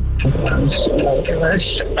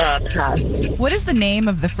 Pass. What is the name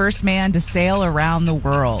of the first man to sail around the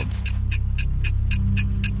world?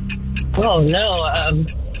 Oh, no.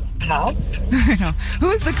 How? No. Who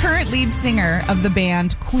is the current lead singer of the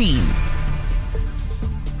band Queen?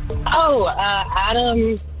 Oh,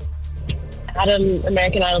 Adam,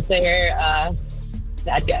 American Idol singer,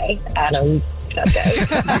 that guy. Adam, that guy.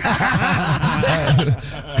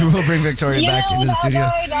 We'll bring Victoria back into the studio.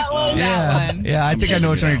 That one. Yeah, I think I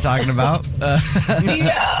know which one you're talking about.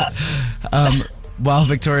 Yeah. While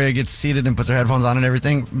Victoria gets seated and puts her headphones on and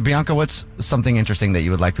everything, Bianca, what's something interesting that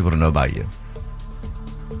you would like people to know about you?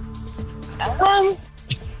 I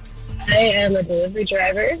am a delivery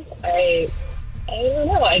driver. I don't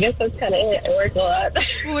know. I guess that's kind of it. I work a lot.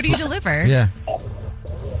 What do you deliver? Yeah.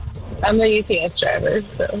 I'm a UPS driver.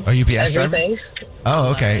 So A UPS driver? everything.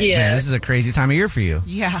 Oh, okay. Yeah. Man, this is a crazy time of year for you.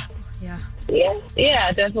 Yeah.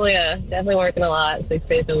 Yeah, definitely working a lot, 6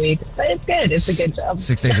 days a week. But it's good. It's a good job.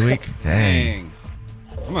 6 days a week? Dang.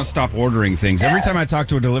 I'm gonna stop ordering things. Every time I talk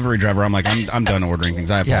to a delivery driver, I'm like, I'm done ordering things.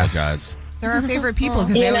 I apologize. They're our favorite people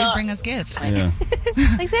because they You always know- bring us gifts. Yeah.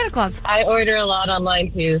 Like Santa Claus. I order a lot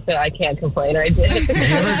online too, so I can't complain. I did. Do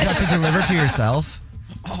you ever have to deliver to yourself?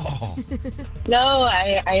 No,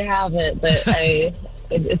 I haven't, but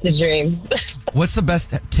it's a dream. What's the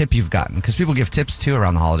best tip you've gotten? Because people give tips too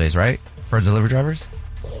around the holidays, right? For delivery drivers?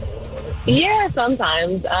 Yeah,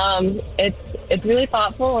 sometimes. It's really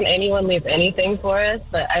thoughtful when anyone leaves anything for us,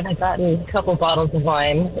 but I've gotten a couple bottles of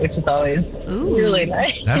wine, which is always really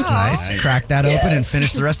nice. That's nice. Crack that open and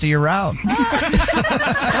finish the rest of your route.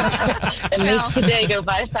 And makes the day go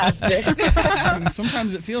by faster.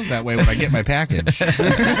 Sometimes it feels that way when I get my package.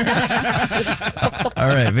 All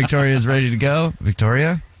right, Victoria's ready to go.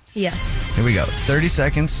 Victoria? Yes. Here we go. 30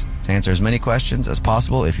 seconds to answer as many questions as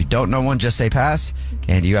possible. If you don't know one, just say pass,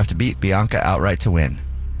 and you have to beat Bianca outright to win.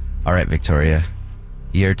 All right, Victoria,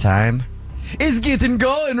 your time is getting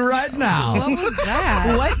going right now. What was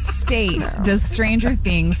that? What state does Stranger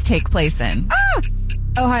Things take place in?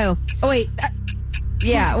 Ohio. Oh, wait.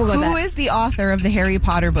 Yeah, we'll go with Who that. is the author of the Harry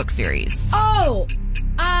Potter book series? Oh!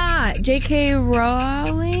 J.K.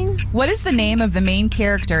 Rowling? What is the name of the main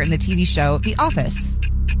character in the TV show The Office?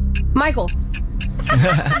 Michael.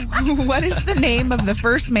 What is the name of the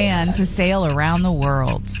first man to sail around the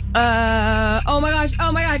world? Oh my gosh.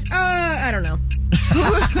 I don't know.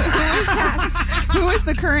 Who is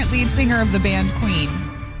the current lead singer of the band Queen?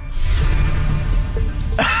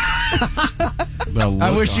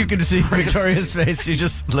 I wish you could see Victoria's face. She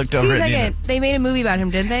just looked over Wait a at second. They made a movie about him,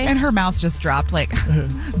 didn't they? And her mouth just dropped like,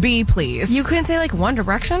 B, please. You couldn't say like One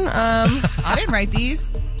Direction? I didn't write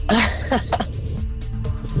these.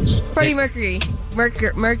 Freddie Mercury.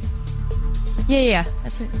 Yeah,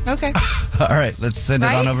 that's it. Okay. All right, let's send it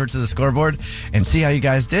on Right? over to the scoreboard and see how you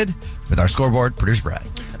guys did with our scoreboard producer, Brad.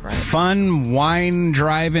 Fun wine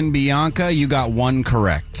driving Bianca, you got one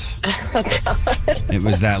correct. It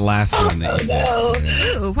was that last one that you did.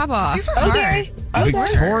 Ooh, Papa. These were hard.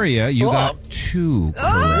 Victoria, you got two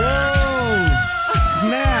correct.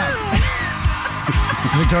 Snap!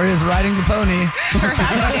 Victoria's riding the pony.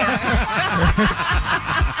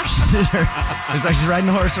 Looks like she's riding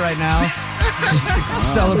a horse right now. She's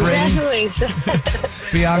celebrating.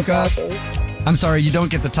 Congratulations. Bianca, I'm sorry, you don't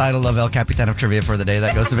get the title of El Capitan of Trivia for the day.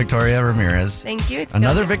 That goes to Victoria Ramirez. Thank you.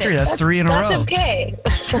 Another victory. That's 3 in a That's row. okay.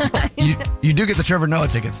 You do get the Trevor Noah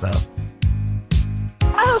tickets, though.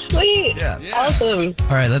 Oh, sweet. Yeah. Awesome. All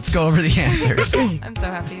right, let's go over the answers. I'm so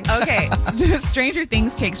happy. Okay. Stranger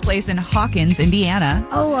Things takes place in Hawkins, Indiana.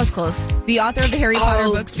 Oh, I was close. The author of the Harry Potter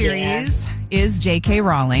Oh, book series is J.K.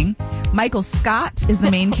 Rowling. Michael Scott is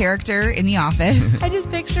the main character in The Office. I just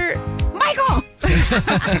picture Michael.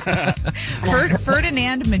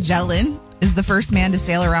 Ferdinand Magellan is the first man to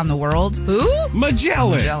sail around the world. Who?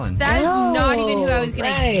 Magellan. That is not even who I was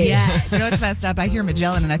going to guess. You know what's messed up? I hear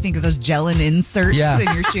Magellan and I think of those Gellan inserts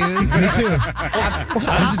in your shoes. Me too.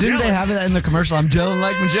 Didn't they have it in the commercial? I'm gelling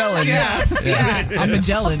like Magellan. Yeah, I'm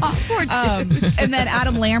Magellan. And then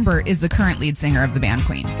Adam Lambert is the current lead singer of the band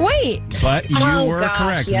Queen. Wait. But you were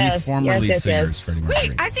correct. The former lead singer is Freddie Mercury.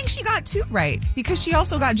 Wait, I think she got 2 right because she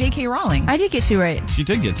also got J.K. Rowling. I did get 2 right. She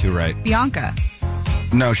did get 2 right. Bianca.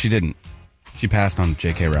 No, she didn't. She passed on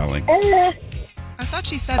J.K. Rowling. I thought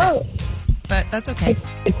she said it, but that's okay.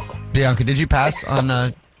 Bianca, did you pass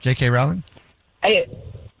on J.K. Rowling? I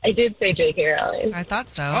did say J.K. Rowling. I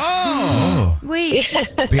thought so. Oh. Wait.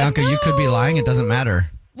 Bianca, you could be lying. It doesn't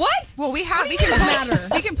matter. What? Well, we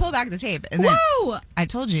can pull back the tape. And Whoa! I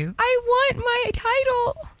told you. I want my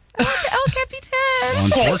title. I want the El Capitan. Well,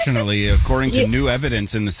 unfortunately, according to new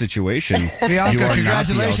evidence in the situation, Bianca, you are congratulations.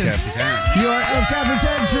 not the El Capitan. You are El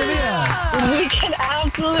Capitan Trivia. We can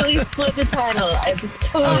absolutely split the title. It's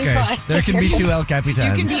totally fine. There can be 2 El Capitans.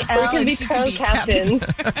 You can be El can and be she can be co-captain.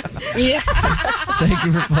 Captain. Yeah. Thank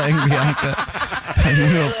you for playing, Bianca. And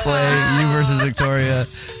we will play you versus Victoria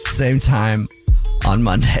same time on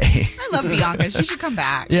Monday. I love Bianca. She should come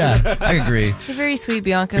back. Yeah, I agree. You're very sweet,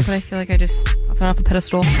 Bianca, but I feel like I just got thrown off a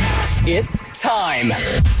pedestal. It's time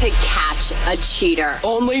To catch a cheater.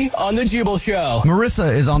 only on the Jubal Show.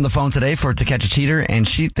 Marissa is on the phone today for To Catch a Cheater, and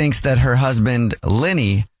she thinks that her husband,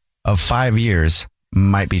 Lenny, of 5 years,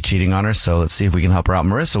 might be cheating on her. So let's see if we can help her out.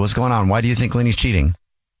 Marissa, what's going on? Why do you think Lenny's cheating?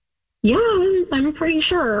 Yeah, I'm pretty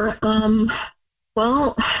sure.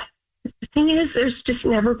 Well, the thing is, there's just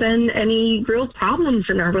never been any real problems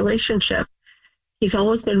in our relationship. He's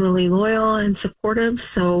always been really loyal and supportive,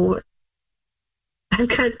 so I've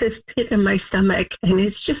got this pit in my stomach, and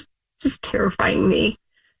it's just terrifying me.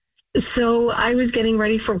 So I was getting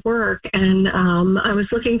ready for work, and I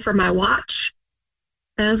was looking for my watch.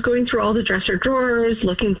 And I was going through all the dresser drawers,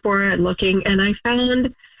 looking for it, and I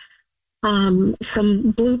found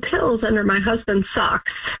some blue pills under my husband's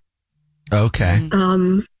socks. Okay.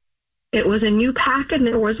 It was a new pack, and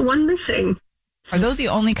there was one missing. Are those the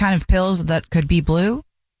only kind of pills that could be blue?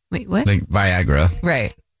 Wait, what? Like Viagra.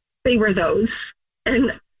 Right. They were those.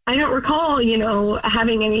 And I don't recall,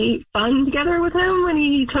 having any fun together with him when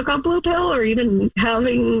he took a blue pill or even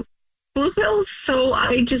having blue pills. So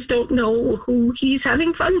I just don't know who he's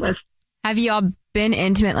having fun with. Have y'all been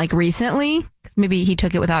intimate like recently? 'Cause maybe he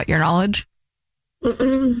took it without your knowledge.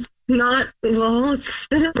 Not, well, it's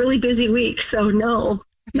been a really busy week, so no.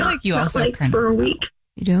 I feel like you also like kind for of, a week.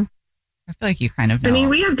 You do? I feel like you kind of know. I mean,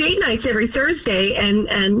 we have date nights every Thursday, and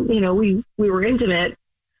we were intimate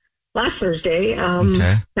last Thursday.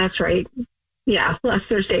 Okay. That's right. Yeah, last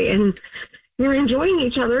Thursday, and we were enjoying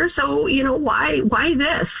each other. So why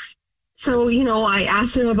this? So I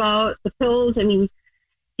asked him about the pills, and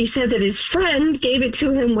he said that his friend gave it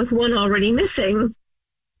to him with one already missing,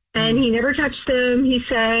 and he never touched them. He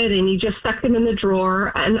said, and he just stuck them in the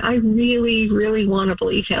drawer. And I really, really want to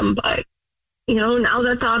believe him, but now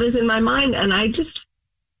that thought is in my mind, and I just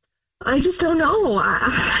don't know.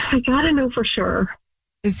 I gotta know for sure.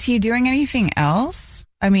 Is he doing anything else?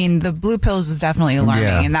 I mean, the blue pills is definitely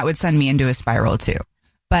alarming, and that would send me into a spiral too.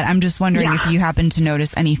 But I'm just wondering if you happen to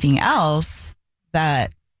notice anything else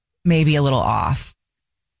that may be a little off.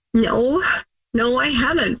 No, I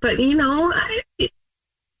haven't. But I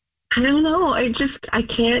don't know. I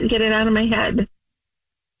can't get it out of my head.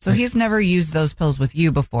 So he's never used those pills with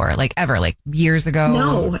you before, like ever, like years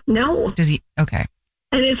ago? No. Does he? Okay.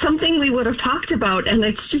 And it's something we would have talked about, and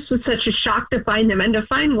it's just was such a shock to find them and to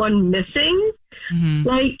find one missing. Mm-hmm.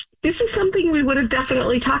 Like, this is something we would have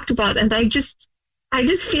definitely talked about, and I just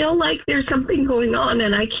feel like there's something going on,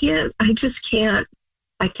 and I just can't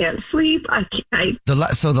sleep.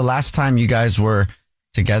 So the last time you guys were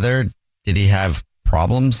together, did he have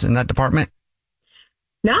problems in that department?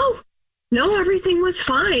 No, everything was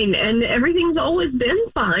fine, and everything's always been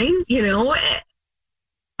fine,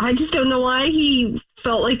 I just don't know why he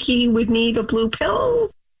felt like he would need a blue pill.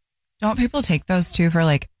 Don't people take those too for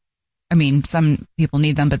some people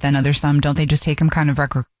need them, but then don't they just take them kind of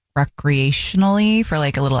recreationally for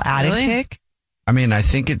like a little added kick? I mean, I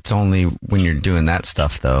think it's only when you're doing that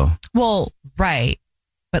stuff though. Well, right.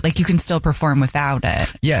 But like you can still perform without it.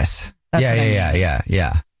 Yes. That's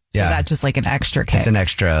Yeah. So that's just like an extra kick. It's an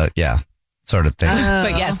extra, sort of thing.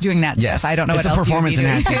 But yes, doing that stuff. I don't know it's what a else performance you would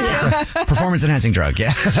be enhancing. doing. It's a performance enhancing drug.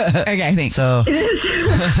 Yeah. Okay, thanks. So it is.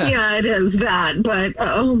 Yeah, it is that. But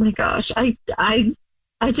oh my gosh, I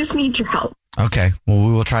just need your help. Okay. Well,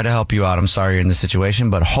 we will try to help you out. I'm sorry you're in this situation,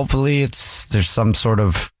 but hopefully there's some sort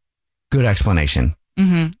of good explanation.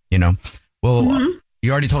 Mm-hmm. You know? Well,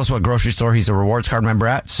 you already told us what grocery store he's a rewards card member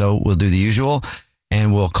at, so we'll do the usual,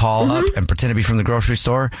 and we'll call up and pretend to be from the grocery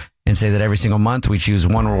store and say that every single month we choose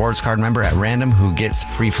one rewards card member at random who gets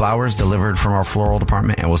free flowers delivered from our floral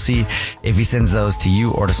department, and we'll see if he sends those to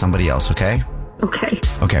you or to somebody else, okay? Okay.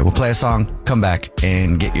 Okay, we'll play a song, come back,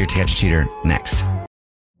 and get your To Catch a Cheater next.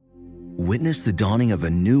 Witness the dawning of a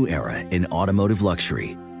new era in automotive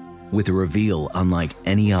luxury with a reveal unlike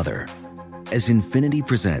any other as Infiniti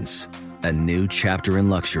presents a new chapter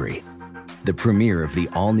in luxury, the premiere of the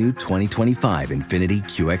all-new 2025 Infiniti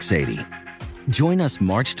QX80. Join us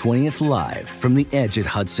March 20th live from the Edge at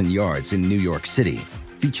Hudson Yards in New York City,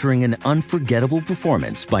 featuring an unforgettable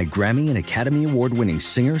performance by Grammy and Academy Award-winning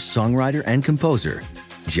singer, songwriter, and composer,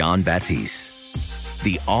 Jon Batiste.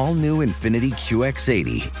 The all-new Infiniti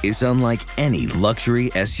QX80 is unlike any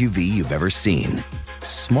luxury SUV you've ever seen.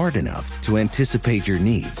 Smart enough to anticipate your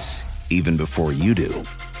needs, even before you do.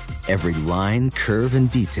 Every line, curve,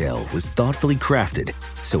 and detail was thoughtfully crafted,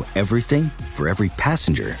 so everything for every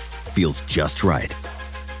passenger feels just right.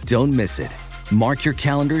 Don't miss it. Mark your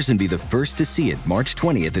calendars and be the first to see it March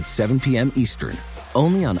 20th at 7 p.m. Eastern,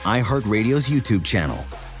 only on iHeartRadio's YouTube channel.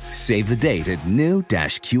 Save the date at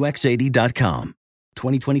new-QX80.com.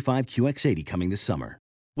 2025 QX80 coming this summer.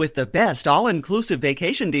 With the best all-inclusive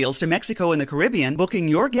vacation deals to Mexico and the Caribbean, booking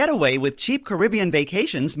your getaway with Cheap Caribbean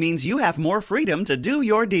Vacations means you have more freedom to do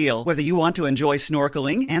your deal. Whether you want to enjoy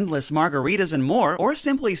snorkeling, endless margaritas, and more, or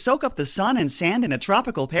simply soak up the sun and sand in a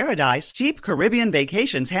tropical paradise, Cheap Caribbean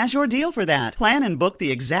Vacations has your deal for that. Plan and book the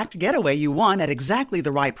exact getaway you want at exactly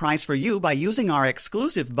the right price for you by using our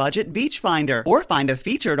exclusive budget Beach Finder, or find a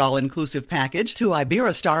featured all-inclusive package to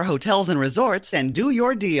Iberostar Hotels and Resorts and do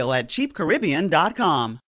your deal at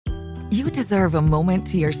cheapcaribbean.com. You deserve a moment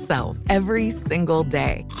to yourself every single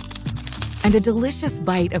day. And a delicious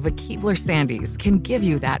bite of a Keebler Sandies can give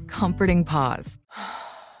you that comforting pause.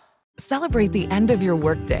 Celebrate the end of your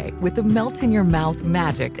workday with the melt-in-your-mouth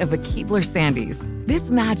magic of a Keebler Sandies. This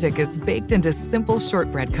magic is baked into simple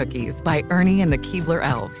shortbread cookies by Ernie and the Keebler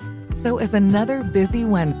Elves. So as another busy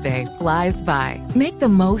Wednesday flies by, make the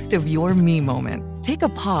most of your me moment. Take a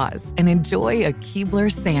pause and enjoy a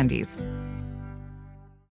Keebler Sandies.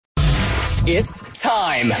 It's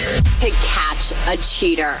time to catch a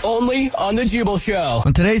cheater. Only on the Jubal Show.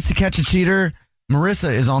 On today's To Catch a Cheater, Marissa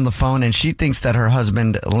is on the phone and she thinks that her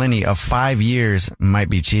husband, Lenny, of 5 years, might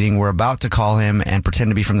be cheating. We're about to call him and pretend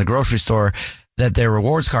to be from the grocery store that they're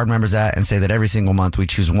rewards card members at and say that every single month we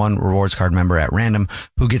choose one rewards card member at random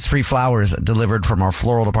who gets free flowers delivered from our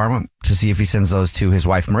floral department to see if he sends those to his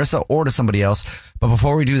wife, Marissa, or to somebody else. But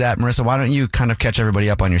before we do that, Marissa, why don't you kind of catch everybody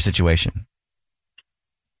up on your situation?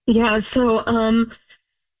 Yeah, so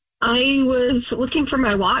I was looking for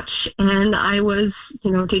my watch and I was,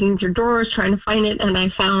 digging through drawers trying to find it, and I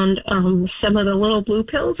found some of the little blue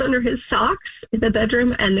pills under his socks in the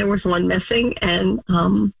bedroom, and there was one missing, and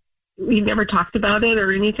we never talked about it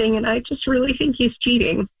or anything, and I just really think he's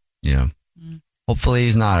cheating. Yeah. Hopefully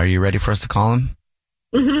he's not. Are you ready for us to call him?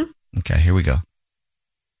 Mm-hmm. Okay, here we go.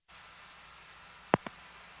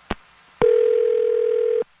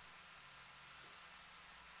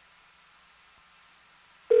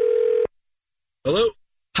 Hello?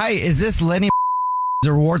 Hi, is this Lenny,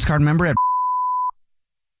 the rewards card member at...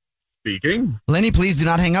 Speaking. Lenny, please do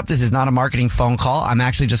not hang up. This is not a marketing phone call. I'm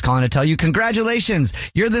actually just calling to tell you congratulations.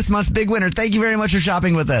 You're this month's big winner. Thank you very much for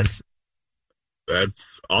shopping with us.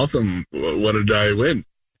 That's awesome. What did I win?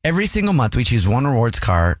 Every single month we choose one rewards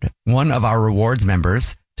card, one of our rewards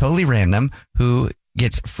members, totally random, who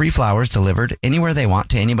gets free flowers delivered anywhere they want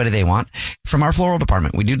to anybody they want from our floral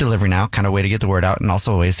department. We do delivery now, kind of a way to get the word out and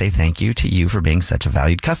also a way to say thank you to you for being such a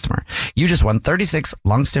valued customer. You just won 36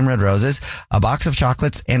 long stem red roses, a box of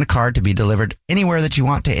chocolates, and a card to be delivered anywhere that you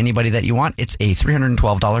want to anybody that you want. It's a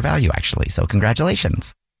 $312 value, actually. So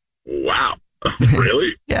congratulations. Wow.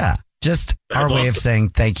 Really? Yeah. Just That's our way of awesome. saying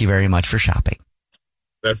thank you very much for shopping.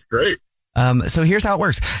 That's great. So here's how it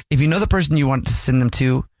works. If you know the person you want to send them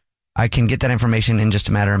to, I can get that information in just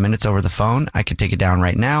a matter of minutes over the phone. I could take it down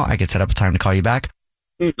right now. I could set up a time to call you back.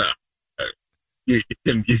 No. You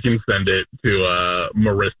can send it to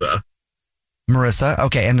Marissa. Marissa.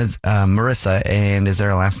 Okay. And it's Marissa. And is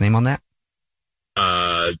there a last name on that?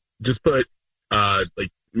 Just put like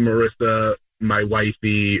Marissa, my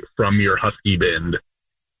wifey, from your Husky Bend.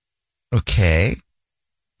 Okay.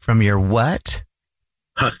 From your what?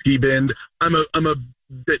 Husky Bend. I'm a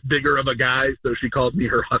bit bigger of a guy, so she called me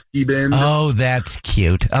her Husky Bend. Oh, that's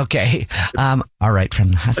cute. Okay. All right.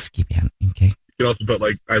 From the Husky Band. Okay. You can also put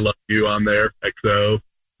like "I love you" on there. XO.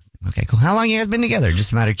 Okay, cool. How long you guys been together?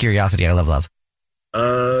 Just a matter of curiosity. I love.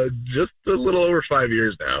 Just a little over 5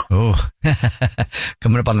 years now. Oh,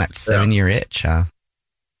 coming up on that 7-year itch, huh?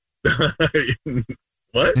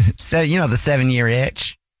 What? So, the 7-year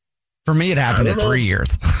itch. For me, it happened at 3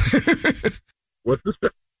 years. What's the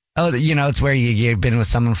stuff? Oh, it's where you've been with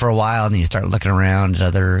someone for a while and you start looking around at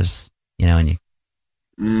others, and you.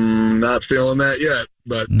 Not feeling that yet,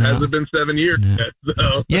 but hasn't been 7 years yet.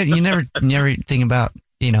 So. Yeah, you never think about,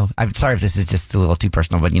 I'm sorry if this is just a little too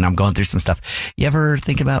personal, but, I'm going through some stuff. You ever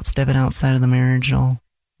think about stepping outside of the marriage at all?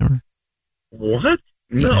 Ever? What?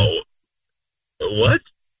 No. What?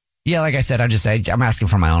 Yeah, like I said, I'm asking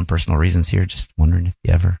for my own personal reasons here. Just wondering if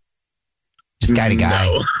you ever, just guy to guy,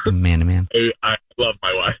 man to man. I love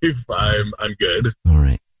my wife. I'm good. All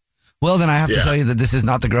right. Well, then I have to tell you that this is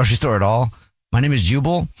not the grocery store at all. My name is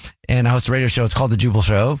Jubal, and I host a radio show. It's called The Jubal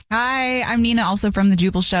Show. Hi, I'm Nina, also from The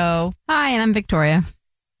Jubal Show. Hi, and I'm Victoria.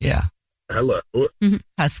 Yeah. Hello.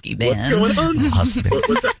 Husky band. What's going on? Husky band.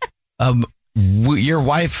 What's that? Your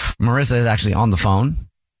wife, Marissa, is actually on the phone.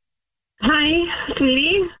 Hi,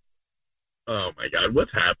 sweetie. Oh, my God.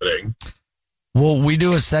 What's happening? Well, we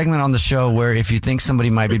do a segment on the show where if you think somebody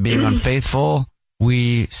might be being unfaithful,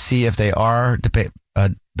 we see if they are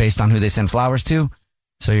based on who they send flowers to.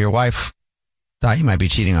 So your wife thought you might be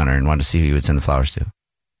cheating on her and wanted to see who you would send the flowers to.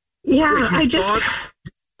 Yeah, I just... thought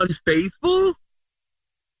unfaithful?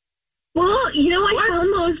 Well, I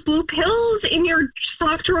found those blue pills in your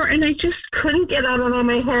sock drawer, and I just couldn't get out of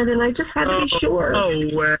my head, and I just had to be sure.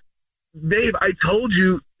 Oh, Dave, I told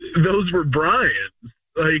you those were Brian's.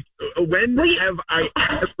 Like, when have I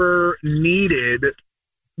ever needed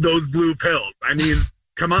those blue pills? I mean,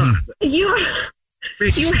 come on. You haven't,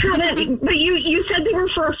 but you said they were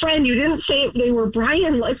for a friend. You didn't say they were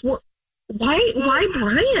Brian. Like, why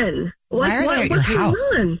Brian? Why are they at your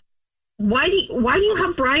house? Why do you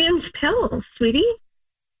have Brian's pills, sweetie?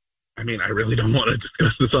 I mean, I really don't want to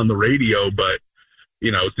discuss this on the radio, but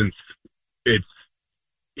since it's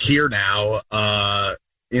here now,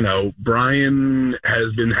 Brian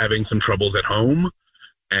has been having some troubles at home,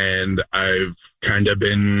 and I've kind of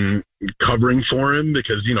been covering for him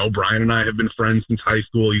because, Brian and I have been friends since high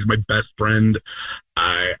school. He's my best friend.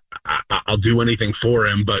 I'll do anything for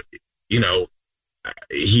him, but,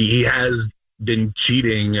 he has been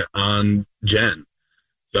cheating on Jen.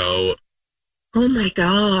 So. Oh my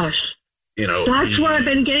gosh. That's where I've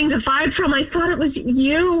been getting the vibe from. I thought it was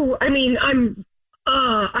you. I mean,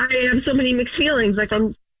 I have so many mixed feelings. Like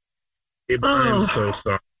I'm so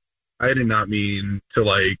sorry. I did not mean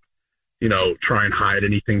to try and hide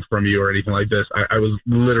anything from you or anything like this. I was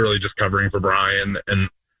literally just covering for Brian, and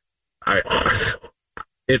it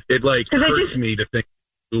hurts me to think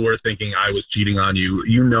you were thinking I was cheating on you.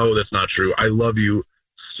 That's not true. I love you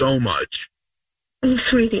so much. Oh,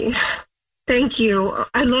 sweetie. Thank you.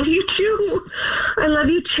 I love you too. But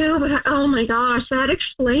oh my gosh, that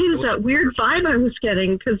explains that weird vibe I was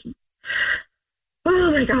getting. Because,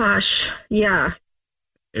 oh my gosh, yeah.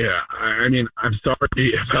 Yeah, I mean, I'm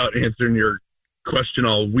sorry about answering your question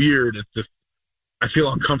all weird. It's just I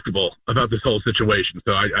feel uncomfortable about this whole situation.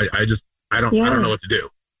 So I don't know what to do.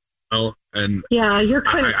 And you're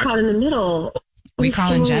kind of caught in the middle. We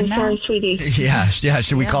calling Jen now? Sorry, sweetie. Yeah.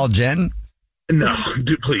 Should we call Jen? No,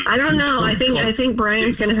 please. I don't know. I think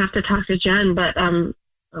Brian's going to have to talk to Jen, but I'm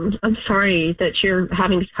sorry that you're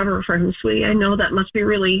having to cover for him, sweetie. I know that must be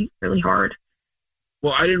really, really hard.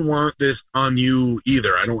 Well, I didn't want this on you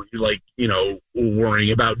either. I don't want you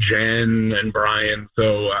worrying about Jen and Brian.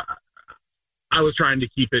 So I was trying to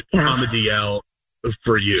keep it on the DL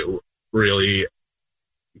for you, really,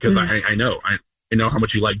 because I know how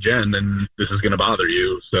much you like Jen, and this is going to bother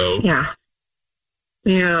you. So yeah.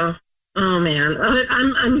 Oh man,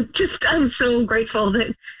 I'm so grateful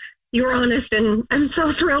that you're honest, and I'm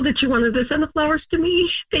so thrilled that you wanted to send the flowers to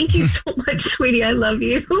me. Thank you so much, sweetie. I love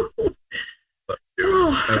you.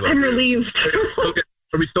 I'm relieved.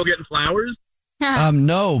 Are we still getting flowers?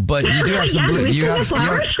 No, but you do have some blue. You have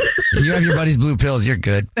your buddy's blue pills. You're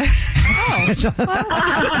good. Now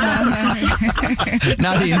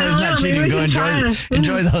that you know it's not cheating, go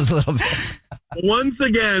enjoy those a little bit. Once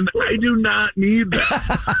again, I do not need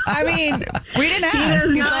that. I mean, we didn't ask.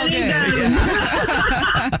 It's all good.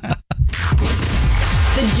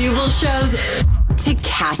 The Jubal Show's to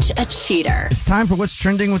catch a cheater. It's time for What's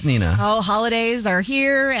Trending with Nina. Oh, holidays are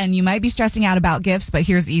here, and you might be stressing out about gifts, but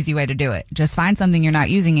here's the easy way to do it. Just find something you're not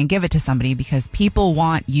using and give it to somebody, because people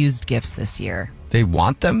want used gifts this year. They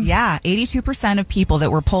want them? Yeah, 82% of people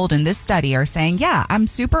that were polled in this study are saying, yeah, I'm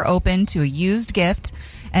super open to a used gift,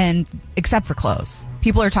 and except for clothes.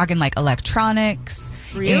 People are talking like electronics.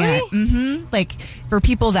 Really? Like for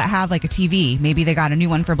people that have like a TV, maybe they got a new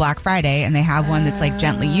one for Black Friday and they have one that's like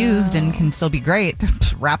gently used and can still be great.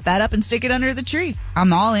 Wrap that up and stick it under the tree.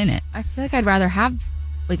 I'm all in it. I feel like I'd rather have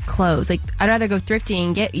like clothes. Like I'd rather go thrifting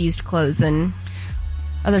and get used clothes than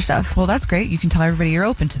other stuff. Well, that's great. You can tell everybody you're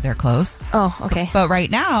open to their clothes. Oh, okay. But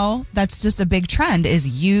right now, that's just a big trend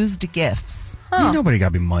is used gifts. Ain't nobody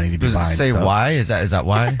got me money to be Does it buying say stuff. why? Is that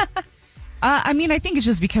why? I mean, I think it's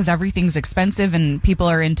just because everything's expensive and people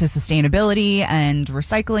are into sustainability and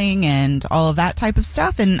recycling and all of that type of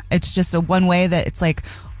stuff. And it's just a one way that it's like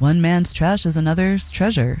one man's trash is another's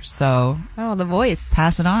treasure. So, The Voice.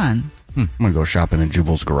 Pass it on. I'm going to go shopping in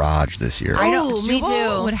Jubal's garage this year. I know. me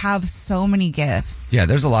Jubal too. would have so many gifts. Yeah,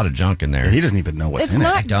 there's a lot of junk in there. He doesn't even know what's It's in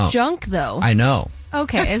not it. I don't. junk, though. I know.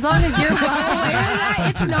 Okay, as long as you're well aware of that,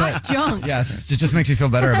 it's not junk. Yes, it just makes me feel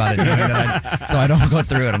better about it. Knowing that so I don't go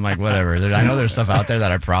through it. I'm like, whatever. I know there's stuff out there that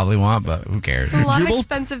I probably want, but who cares? A lot of Jubal?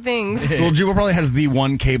 expensive things. Well, Jubal probably has the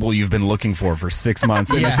one cable you've been looking for 6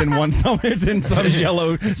 months, and it's in some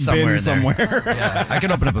yellow bin somewhere. Yeah, I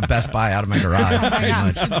could open up a Best Buy out of my garage.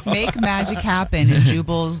 pretty much. Make magic happen in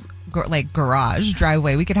Jubal's garage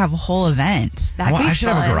driveway. We could have a whole event. I should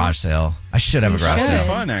have a garage sale. I should have a garage That'd be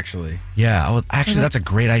sale. fun, actually. Yeah, actually, that's a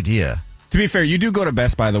great idea. To be fair, you do go to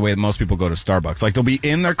Best Buy the way that most people go to Starbucks. Like, they'll be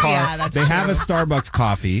in their car, they have a Starbucks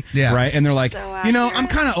coffee, right? And they're like, I'm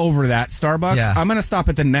kind of over that Starbucks. Yeah. I'm going to stop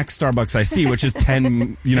at the next Starbucks I see, which is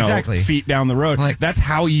 10 Exactly. feet down the road. That's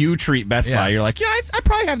how you treat Best Buy. You're like, I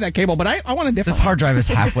probably have that cable, but I want a different This hard drive is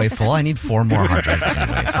halfway full. I need 4 more hard drives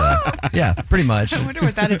anyway. So, yeah, pretty much. I wonder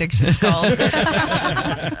what that addiction is called.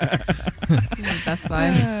 Best Buy.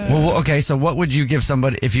 Well, okay, so what would you give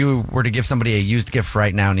somebody, if you were to give somebody a used gift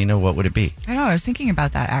right now, Nina, what would it be? I know. I was thinking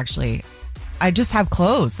about that actually. I just have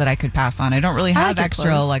clothes that I could pass on. I don't really have like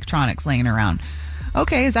extra clothes. electronics laying around.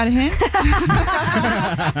 Okay, is that a hint?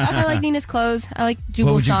 I like Nina's clothes. I like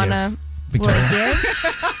Jubal would you Sana. give? What I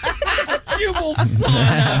give? Jubal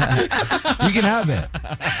Sana. You can have it.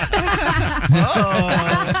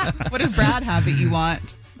 What does Brad have that you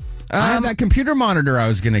want? I have that computer monitor I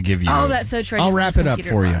was going to give you. Oh, that's so true. I'll wrap it up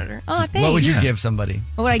for you. Oh, thanks. What would you give somebody?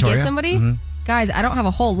 What would I Victoria? give somebody? Mhm. Guys, I don't have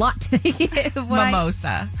a whole lot to give.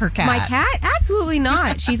 Mimosa, her cat. My cat? Absolutely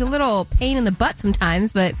not. She's a little pain in the butt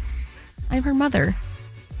sometimes, but I'm her mother.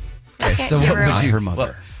 Okay, so give what her would a- you, her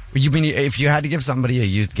mother. you mean if you had to give somebody a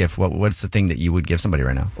used gift, what's the thing that you would give somebody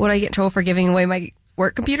right now? Would I get in trouble for giving away my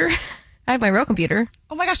work computer? I have my real computer.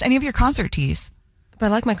 Oh my gosh, any of your concert tees? But I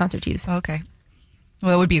like my concert tees. Okay.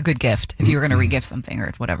 Well, that would be a good gift if you were going to re-gift something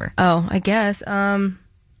or whatever. Oh, I guess. I don't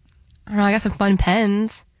know. I got some fun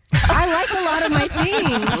pens. I like a lot of my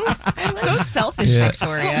things. So selfish, Yeah.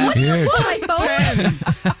 Victoria. What do you Here, want? My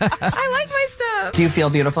pens. I like my stuff. Do you feel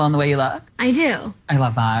beautiful in the way you look? I do. I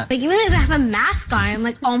love that. Like, even if I have a mask on, I'm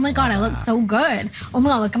like, oh my God, I look so good. Oh my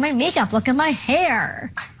God, look at my makeup. Look at my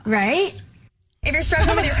hair. Right? If you're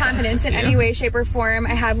struggling with your confidence in any way, shape, or form,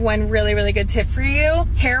 I have one really, really good tip for you.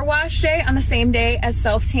 Hair wash day on the same day as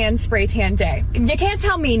self-tan spray tan day. You can't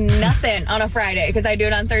tell me nothing on a Friday because I do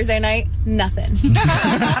it on Thursday night. Nothing.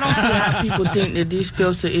 I don't see how people think that this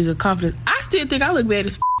filter is a confidence. I still think I look bad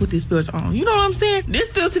as with this filter on. You know what I'm saying?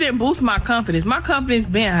 This filter didn't boost my confidence. My confidence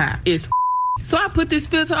been high. It's so I put this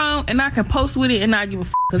filter on and I can post with it and not give a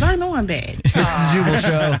because I know I'm bad. This is Jubal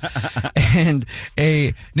Show, and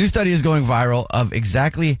a new study is going viral of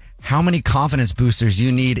exactly how many confidence boosters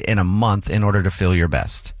you need in a month in order to feel your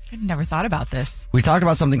best. I never thought about this. We talked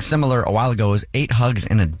about something similar a while ago. Is 8 hugs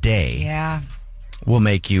in a day Yeah. will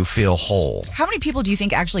make you feel whole. How many people do you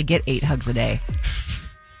think actually get 8 hugs a day?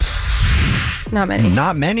 Not many.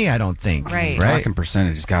 Not many, I don't think. Right. Talking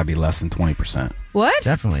percentage has got to be less than 20%. What?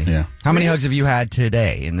 Definitely. Yeah. How many hugs have you had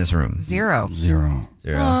today in this room? Zero. Zero.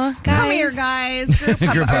 Aw, Come here, guys. Group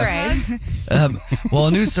hug. Group All hug. right. Well,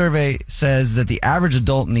 a new survey says that the average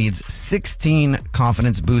adult needs 16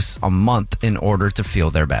 confidence boosts a month in order to feel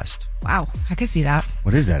their best. Wow. I could see that.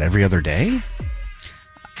 What is that, every other day?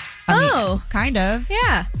 Oh. Kind of.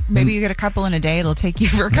 Yeah. Maybe you get a couple in a day. It'll take you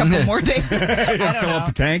for a couple more days. Fill up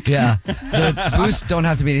the tank? Yeah. The boosts don't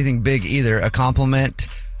have to be anything big either. A compliment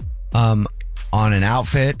on an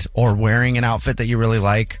outfit or wearing an outfit that you really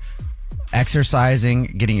like, exercising,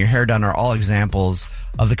 getting your hair done are all examples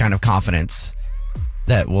of the kind of confidence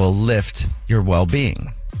that will lift your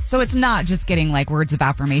well-being. So it's not just getting like words of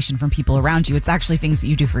affirmation from people around you. It's actually things that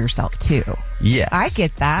you do for yourself too. Yes. I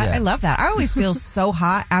get that. Yeah. I love that. I always feel so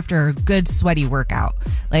hot after a good sweaty workout.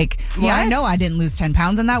 Like, yeah, I know I didn't lose 10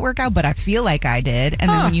 pounds in that workout, but I feel like I did. And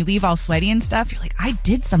then when you leave all sweaty and stuff, you're like, I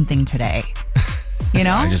did something today. You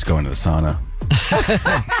know? I just go into the sauna.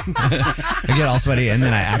 I get all sweaty and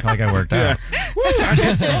then I act like I worked out. Woo, I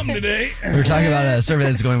did something today. We were talking about a survey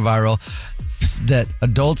that's going viral that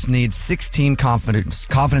adults need 16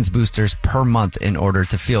 confidence boosters per month in order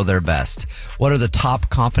to feel their best. What are the top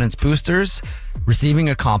confidence boosters? Receiving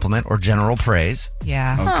a compliment or general praise.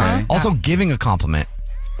 Yeah. Okay. Also, giving a compliment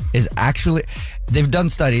is actually, they've done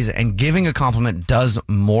studies, and giving a compliment does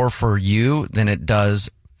more for you than it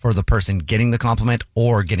does for the person getting the compliment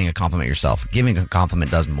or getting a compliment yourself. Giving a compliment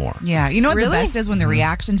does more. Yeah. You know what Really? the best is? When the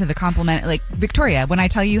reaction to the compliment, like Victoria, when I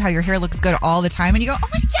tell you how your hair looks good all the time and you go, oh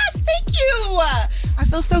my yes, thank you. I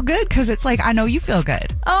feel so good because it's like, I know you feel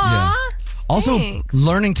good. Aw. Also, Thanks.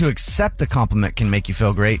 learning to accept the compliment can make you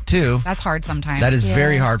feel great too. That's hard sometimes. That is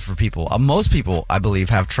very hard for people. Most people, I believe,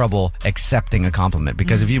 have trouble accepting a compliment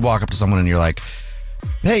because if you walk up to someone and you're like,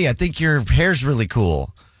 hey, I think your hair's really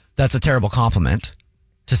cool, that's a terrible compliment.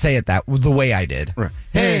 To say it the way I did. Right.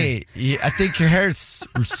 Hey, I think your hair's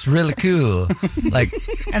really cool. Like,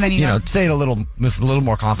 and then you know, say it with a little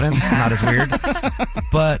more confidence, not as weird.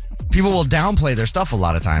 But people will downplay their stuff a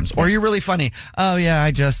lot of times. Or you're really funny. Oh yeah,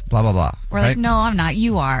 I just blah blah blah. We're like, no, I'm not.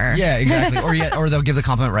 You are. Yeah, exactly. Or they'll give the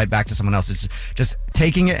compliment right back to someone else. It's just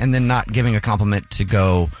taking it and then not giving a compliment to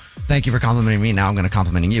go, thank you for complimenting me. Now I'm going to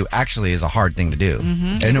complimenting you. Actually, is a hard thing to do,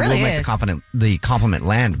 and it really will make the compliment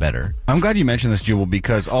land better. I'm glad you mentioned this, Jubal,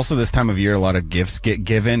 because also this time of year, a lot of gifts get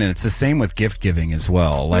given, and it's the same with gift giving as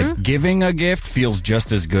well. Like giving a gift feels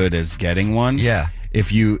just as good as getting one. Yeah.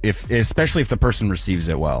 Especially if the person receives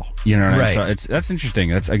it well, you know what I mean? So that's interesting.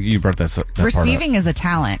 You brought that part up. Receiving is a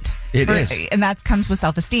talent. It is. And that comes with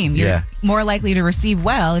self-esteem. You're more likely to receive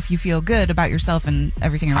well if you feel good about yourself and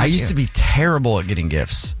everything around you. I used to be terrible at getting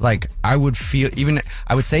gifts. Like, I would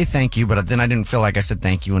say thank you, but then I didn't feel like I said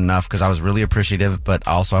thank you enough because I was really appreciative, but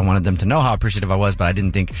also I wanted them to know how appreciative I was, but I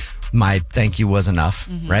didn't think my thank you was enough,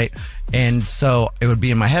 right? And so it would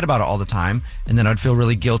be in my head about it all the time, and then I'd feel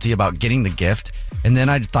really guilty about getting the gift. And then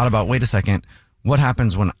I thought about, wait a second, what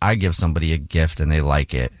happens when I give somebody a gift and they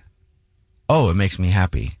like it? Oh, it makes me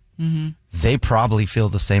happy. They probably feel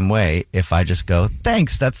the same way if I just go,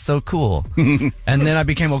 thanks, that's so cool. And then I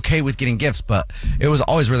became okay with getting gifts, but it was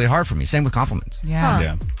always really hard for me. Same with compliments.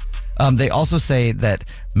 Yeah. They also say that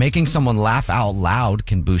making someone laugh out loud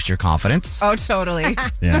can boost your confidence. Oh, totally.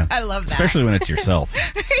 Yeah. I love that. Especially when it's yourself.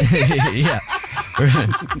 Yeah.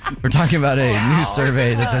 We're talking about a new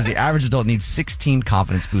survey that says the average adult needs 16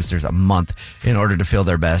 confidence boosters a month in order to feel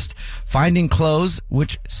their best. Finding clothes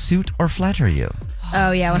which suit or flatter you.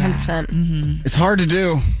 Oh, yeah, 100%. It's hard to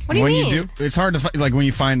do. What do you mean? It's hard to find, like when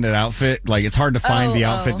you find an outfit, like it's hard to find the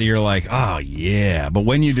outfit that you're like, oh yeah. But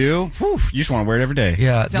when you do, you just want to wear it every day.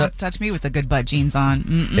 Yeah. Don't touch me with the good butt jeans on.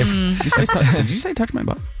 Did you say touch my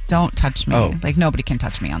butt? Don't touch me. Oh. Like nobody can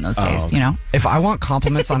touch me on those days, okay. you know? If I want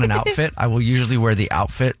compliments on an outfit, I will usually wear the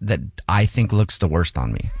outfit that I think looks the worst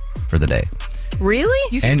on me for the day.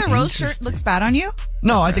 Really? You think And the rose shirt interesting. looks bad on you?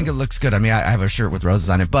 No, I think it looks good. I mean, I have a shirt with roses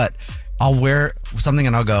on it, but I'll wear something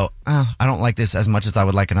and I'll go, I don't like this as much as I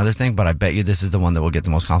would like another thing, but I bet you this is the one that will get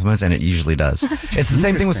the most compliments, and it usually does. It's the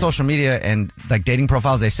same thing with social media and like dating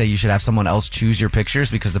profiles. They say you should have someone else choose your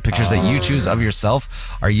pictures because the pictures that you choose of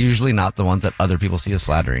yourself are usually not the ones that other people see as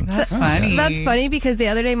flattering. That's funny. That's funny because the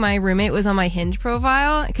other day my roommate was on my Hinge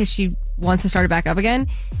profile because she wants to start it back up again.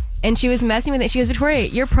 And she was messing with it. She goes, Victoria,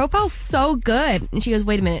 your profile's so good. And she goes,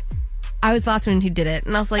 wait a minute. I was the last one who did it.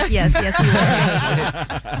 And I was like, yes, you were.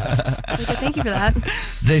 Like, thank you for that.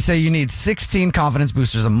 They say you need 16 confidence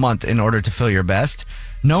boosters a month in order to feel your best.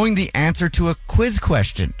 Knowing the answer to a quiz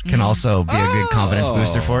question can also be a good confidence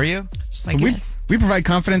booster for you. Just like we provide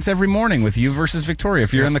confidence every morning with you versus Victoria.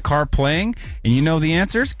 If you're in the car playing and you know the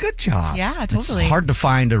answers, good job. Yeah, totally. It's hard to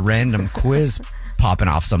find a random quiz popping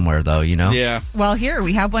off somewhere, though, you know? Yeah. Well, here,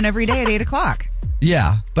 we have one every day at 8 o'clock.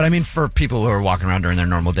 Yeah, but I mean, for people who are walking around during their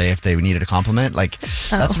normal day, if they needed a compliment, like,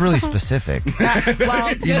 that's really specific.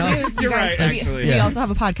 Well, You know? news, you You're guys, right, we actually. also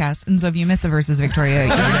have a podcast, and so if you miss the Versus Victoria,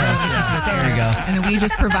 you can listen to it there. There you go. And then we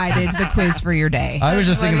just provided the quiz for your day. I was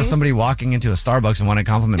just thinking of somebody walking into a Starbucks and wanting a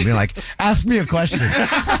compliment and being like, ask me a question.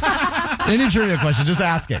 Any trivia question, just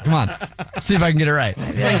ask it. Come on. See if I can get it right. No.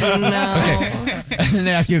 Okay. And then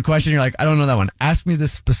they ask you a question, you're like, I don't know that one. Ask me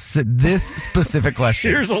this specific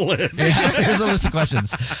question. Here's a list. Yeah, here's a list of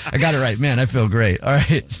questions. I got it right. Man, I feel great. All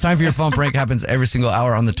right. It's time for your phone prank. Happens every single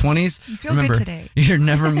hour on the 20s. You feel good today. You're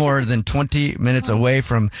never more than 20 minutes away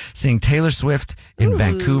from seeing Taylor Swift in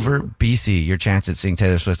Vancouver, BC. Your chance at seeing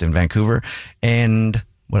Taylor Swift in Vancouver. And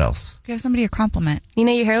what else? Give somebody a compliment.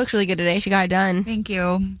 Nina, your hair looks really good today. She got it done. Thank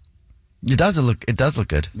you. It does look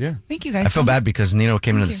good. Yeah. Thank you guys. I feel bad because Nino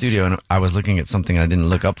came into the studio and I was looking at something I didn't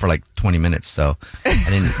look up for like 20 minutes, so I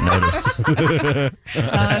didn't notice.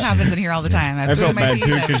 That happens in here all the time. I felt bad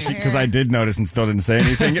too because I did notice and still didn't say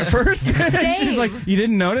anything at first. She's like, "You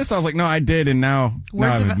didn't notice?" I was like, "No, I did," and now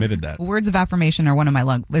I've admitted that. Words of affirmation are one of my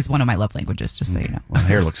love languages. Just so you know. Well,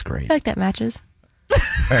 hair looks great. I feel like that matches. All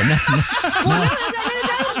right,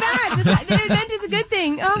 That is a good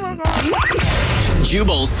thing. Oh my God.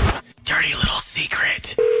 Jubal's dirty little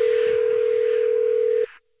secret.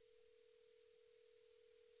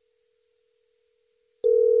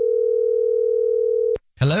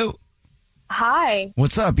 Hello. Hi.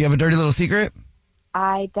 What's up? You have a dirty little secret?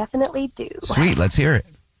 I definitely do. Sweet. Let's hear it.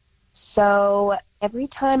 So every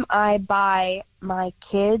time I buy my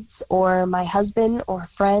kids or my husband or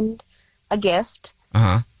friend a gift,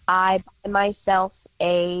 I buy myself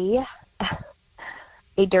a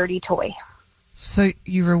dirty toy. So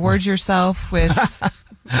you reward yourself with...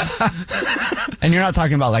 And you're not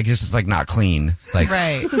talking about like it's just like not clean, like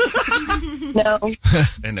right? No,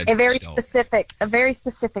 and a very specific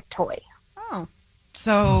toy. Oh,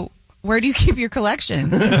 so where do you keep your collection?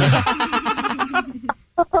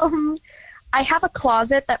 I have a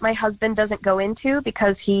closet that my husband doesn't go into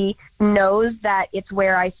because he knows that it's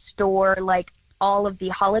where I store like all of the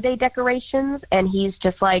holiday decorations, and he's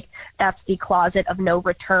just like, that's the closet of no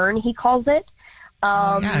return, he calls it.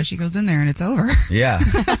 Yeah, she goes in there and it's over. Yeah.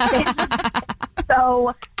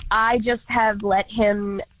 So I just have let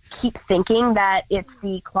him keep thinking that it's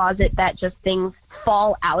the closet that just things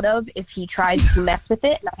fall out of if he tries to mess with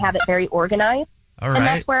it, and I have it very organized. All right. And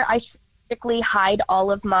that's where I strictly hide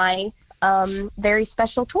all of my very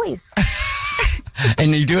special toys.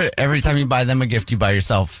 And you do it every time you buy them a gift, you buy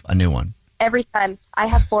yourself a new one. Every time. I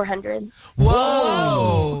have 400.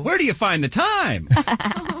 Whoa! Where do you find the time?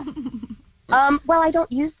 Well, I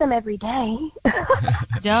don't use them every day. Duh,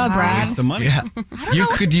 Brad. Where's the money? Yeah. You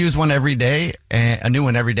could use one every day, a new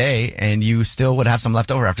one every day, and you still would have some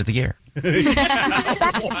left over after the year. Wow.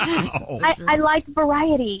 I like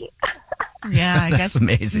variety. Yeah, I guess. That's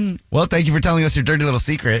amazing. Well, thank you for telling us your dirty little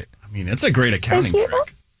secret. I mean, it's a great accounting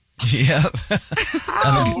trick. Yep.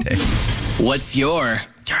 Have a good day. What's your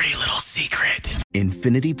dirty little secret?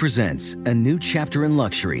 Infinity presents a new chapter in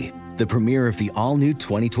luxury, the premiere of the all-new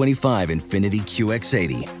 2025 Infinity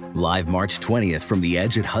QX80, live March 20th from the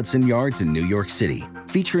Edge at Hudson Yards in New York City,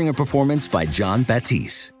 featuring a performance by John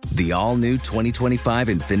Batiste. The all-new 2025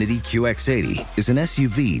 Infinity QX80 is an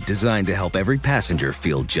SUV designed to help every passenger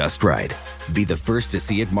feel just right. Be the first to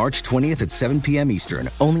see it March 20th at 7 p.m. Eastern,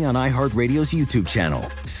 only on iHeartRadio's YouTube channel.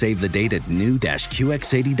 Save the date at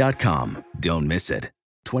new-QX80.com. Don't miss it.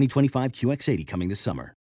 2025 QX80 coming this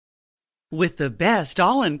summer. With the best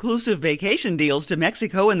all-inclusive vacation deals to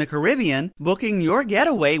Mexico and the Caribbean, booking your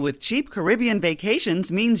getaway with Cheap Caribbean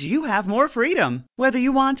Vacations means you have more freedom. Whether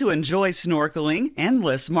you want to enjoy snorkeling,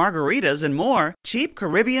 endless margaritas, and more, Cheap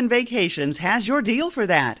Caribbean Vacations has your deal for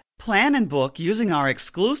that. Plan and book using our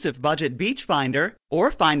exclusive budget beach finder,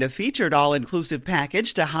 or find a featured all-inclusive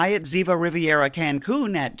package to Hyatt Ziva Riviera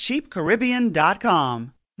Cancun at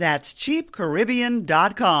cheapcaribbean.com. That's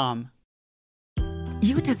cheapcaribbean.com.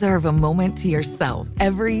 You deserve a moment to yourself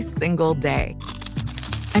every single day.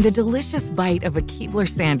 And a delicious bite of a Keebler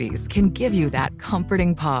Sandies can give you that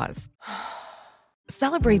comforting pause.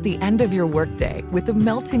 Celebrate the end of your workday with the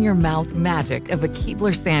melt-in-your-mouth magic of a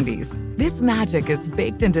Keebler Sandies. This magic is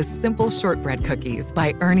baked into simple shortbread cookies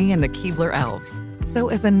by Ernie and the Keebler Elves. So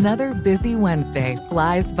as another busy Wednesday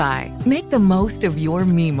flies by, make the most of your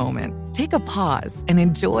me moment. Take a pause and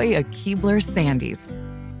enjoy a Keebler Sandies.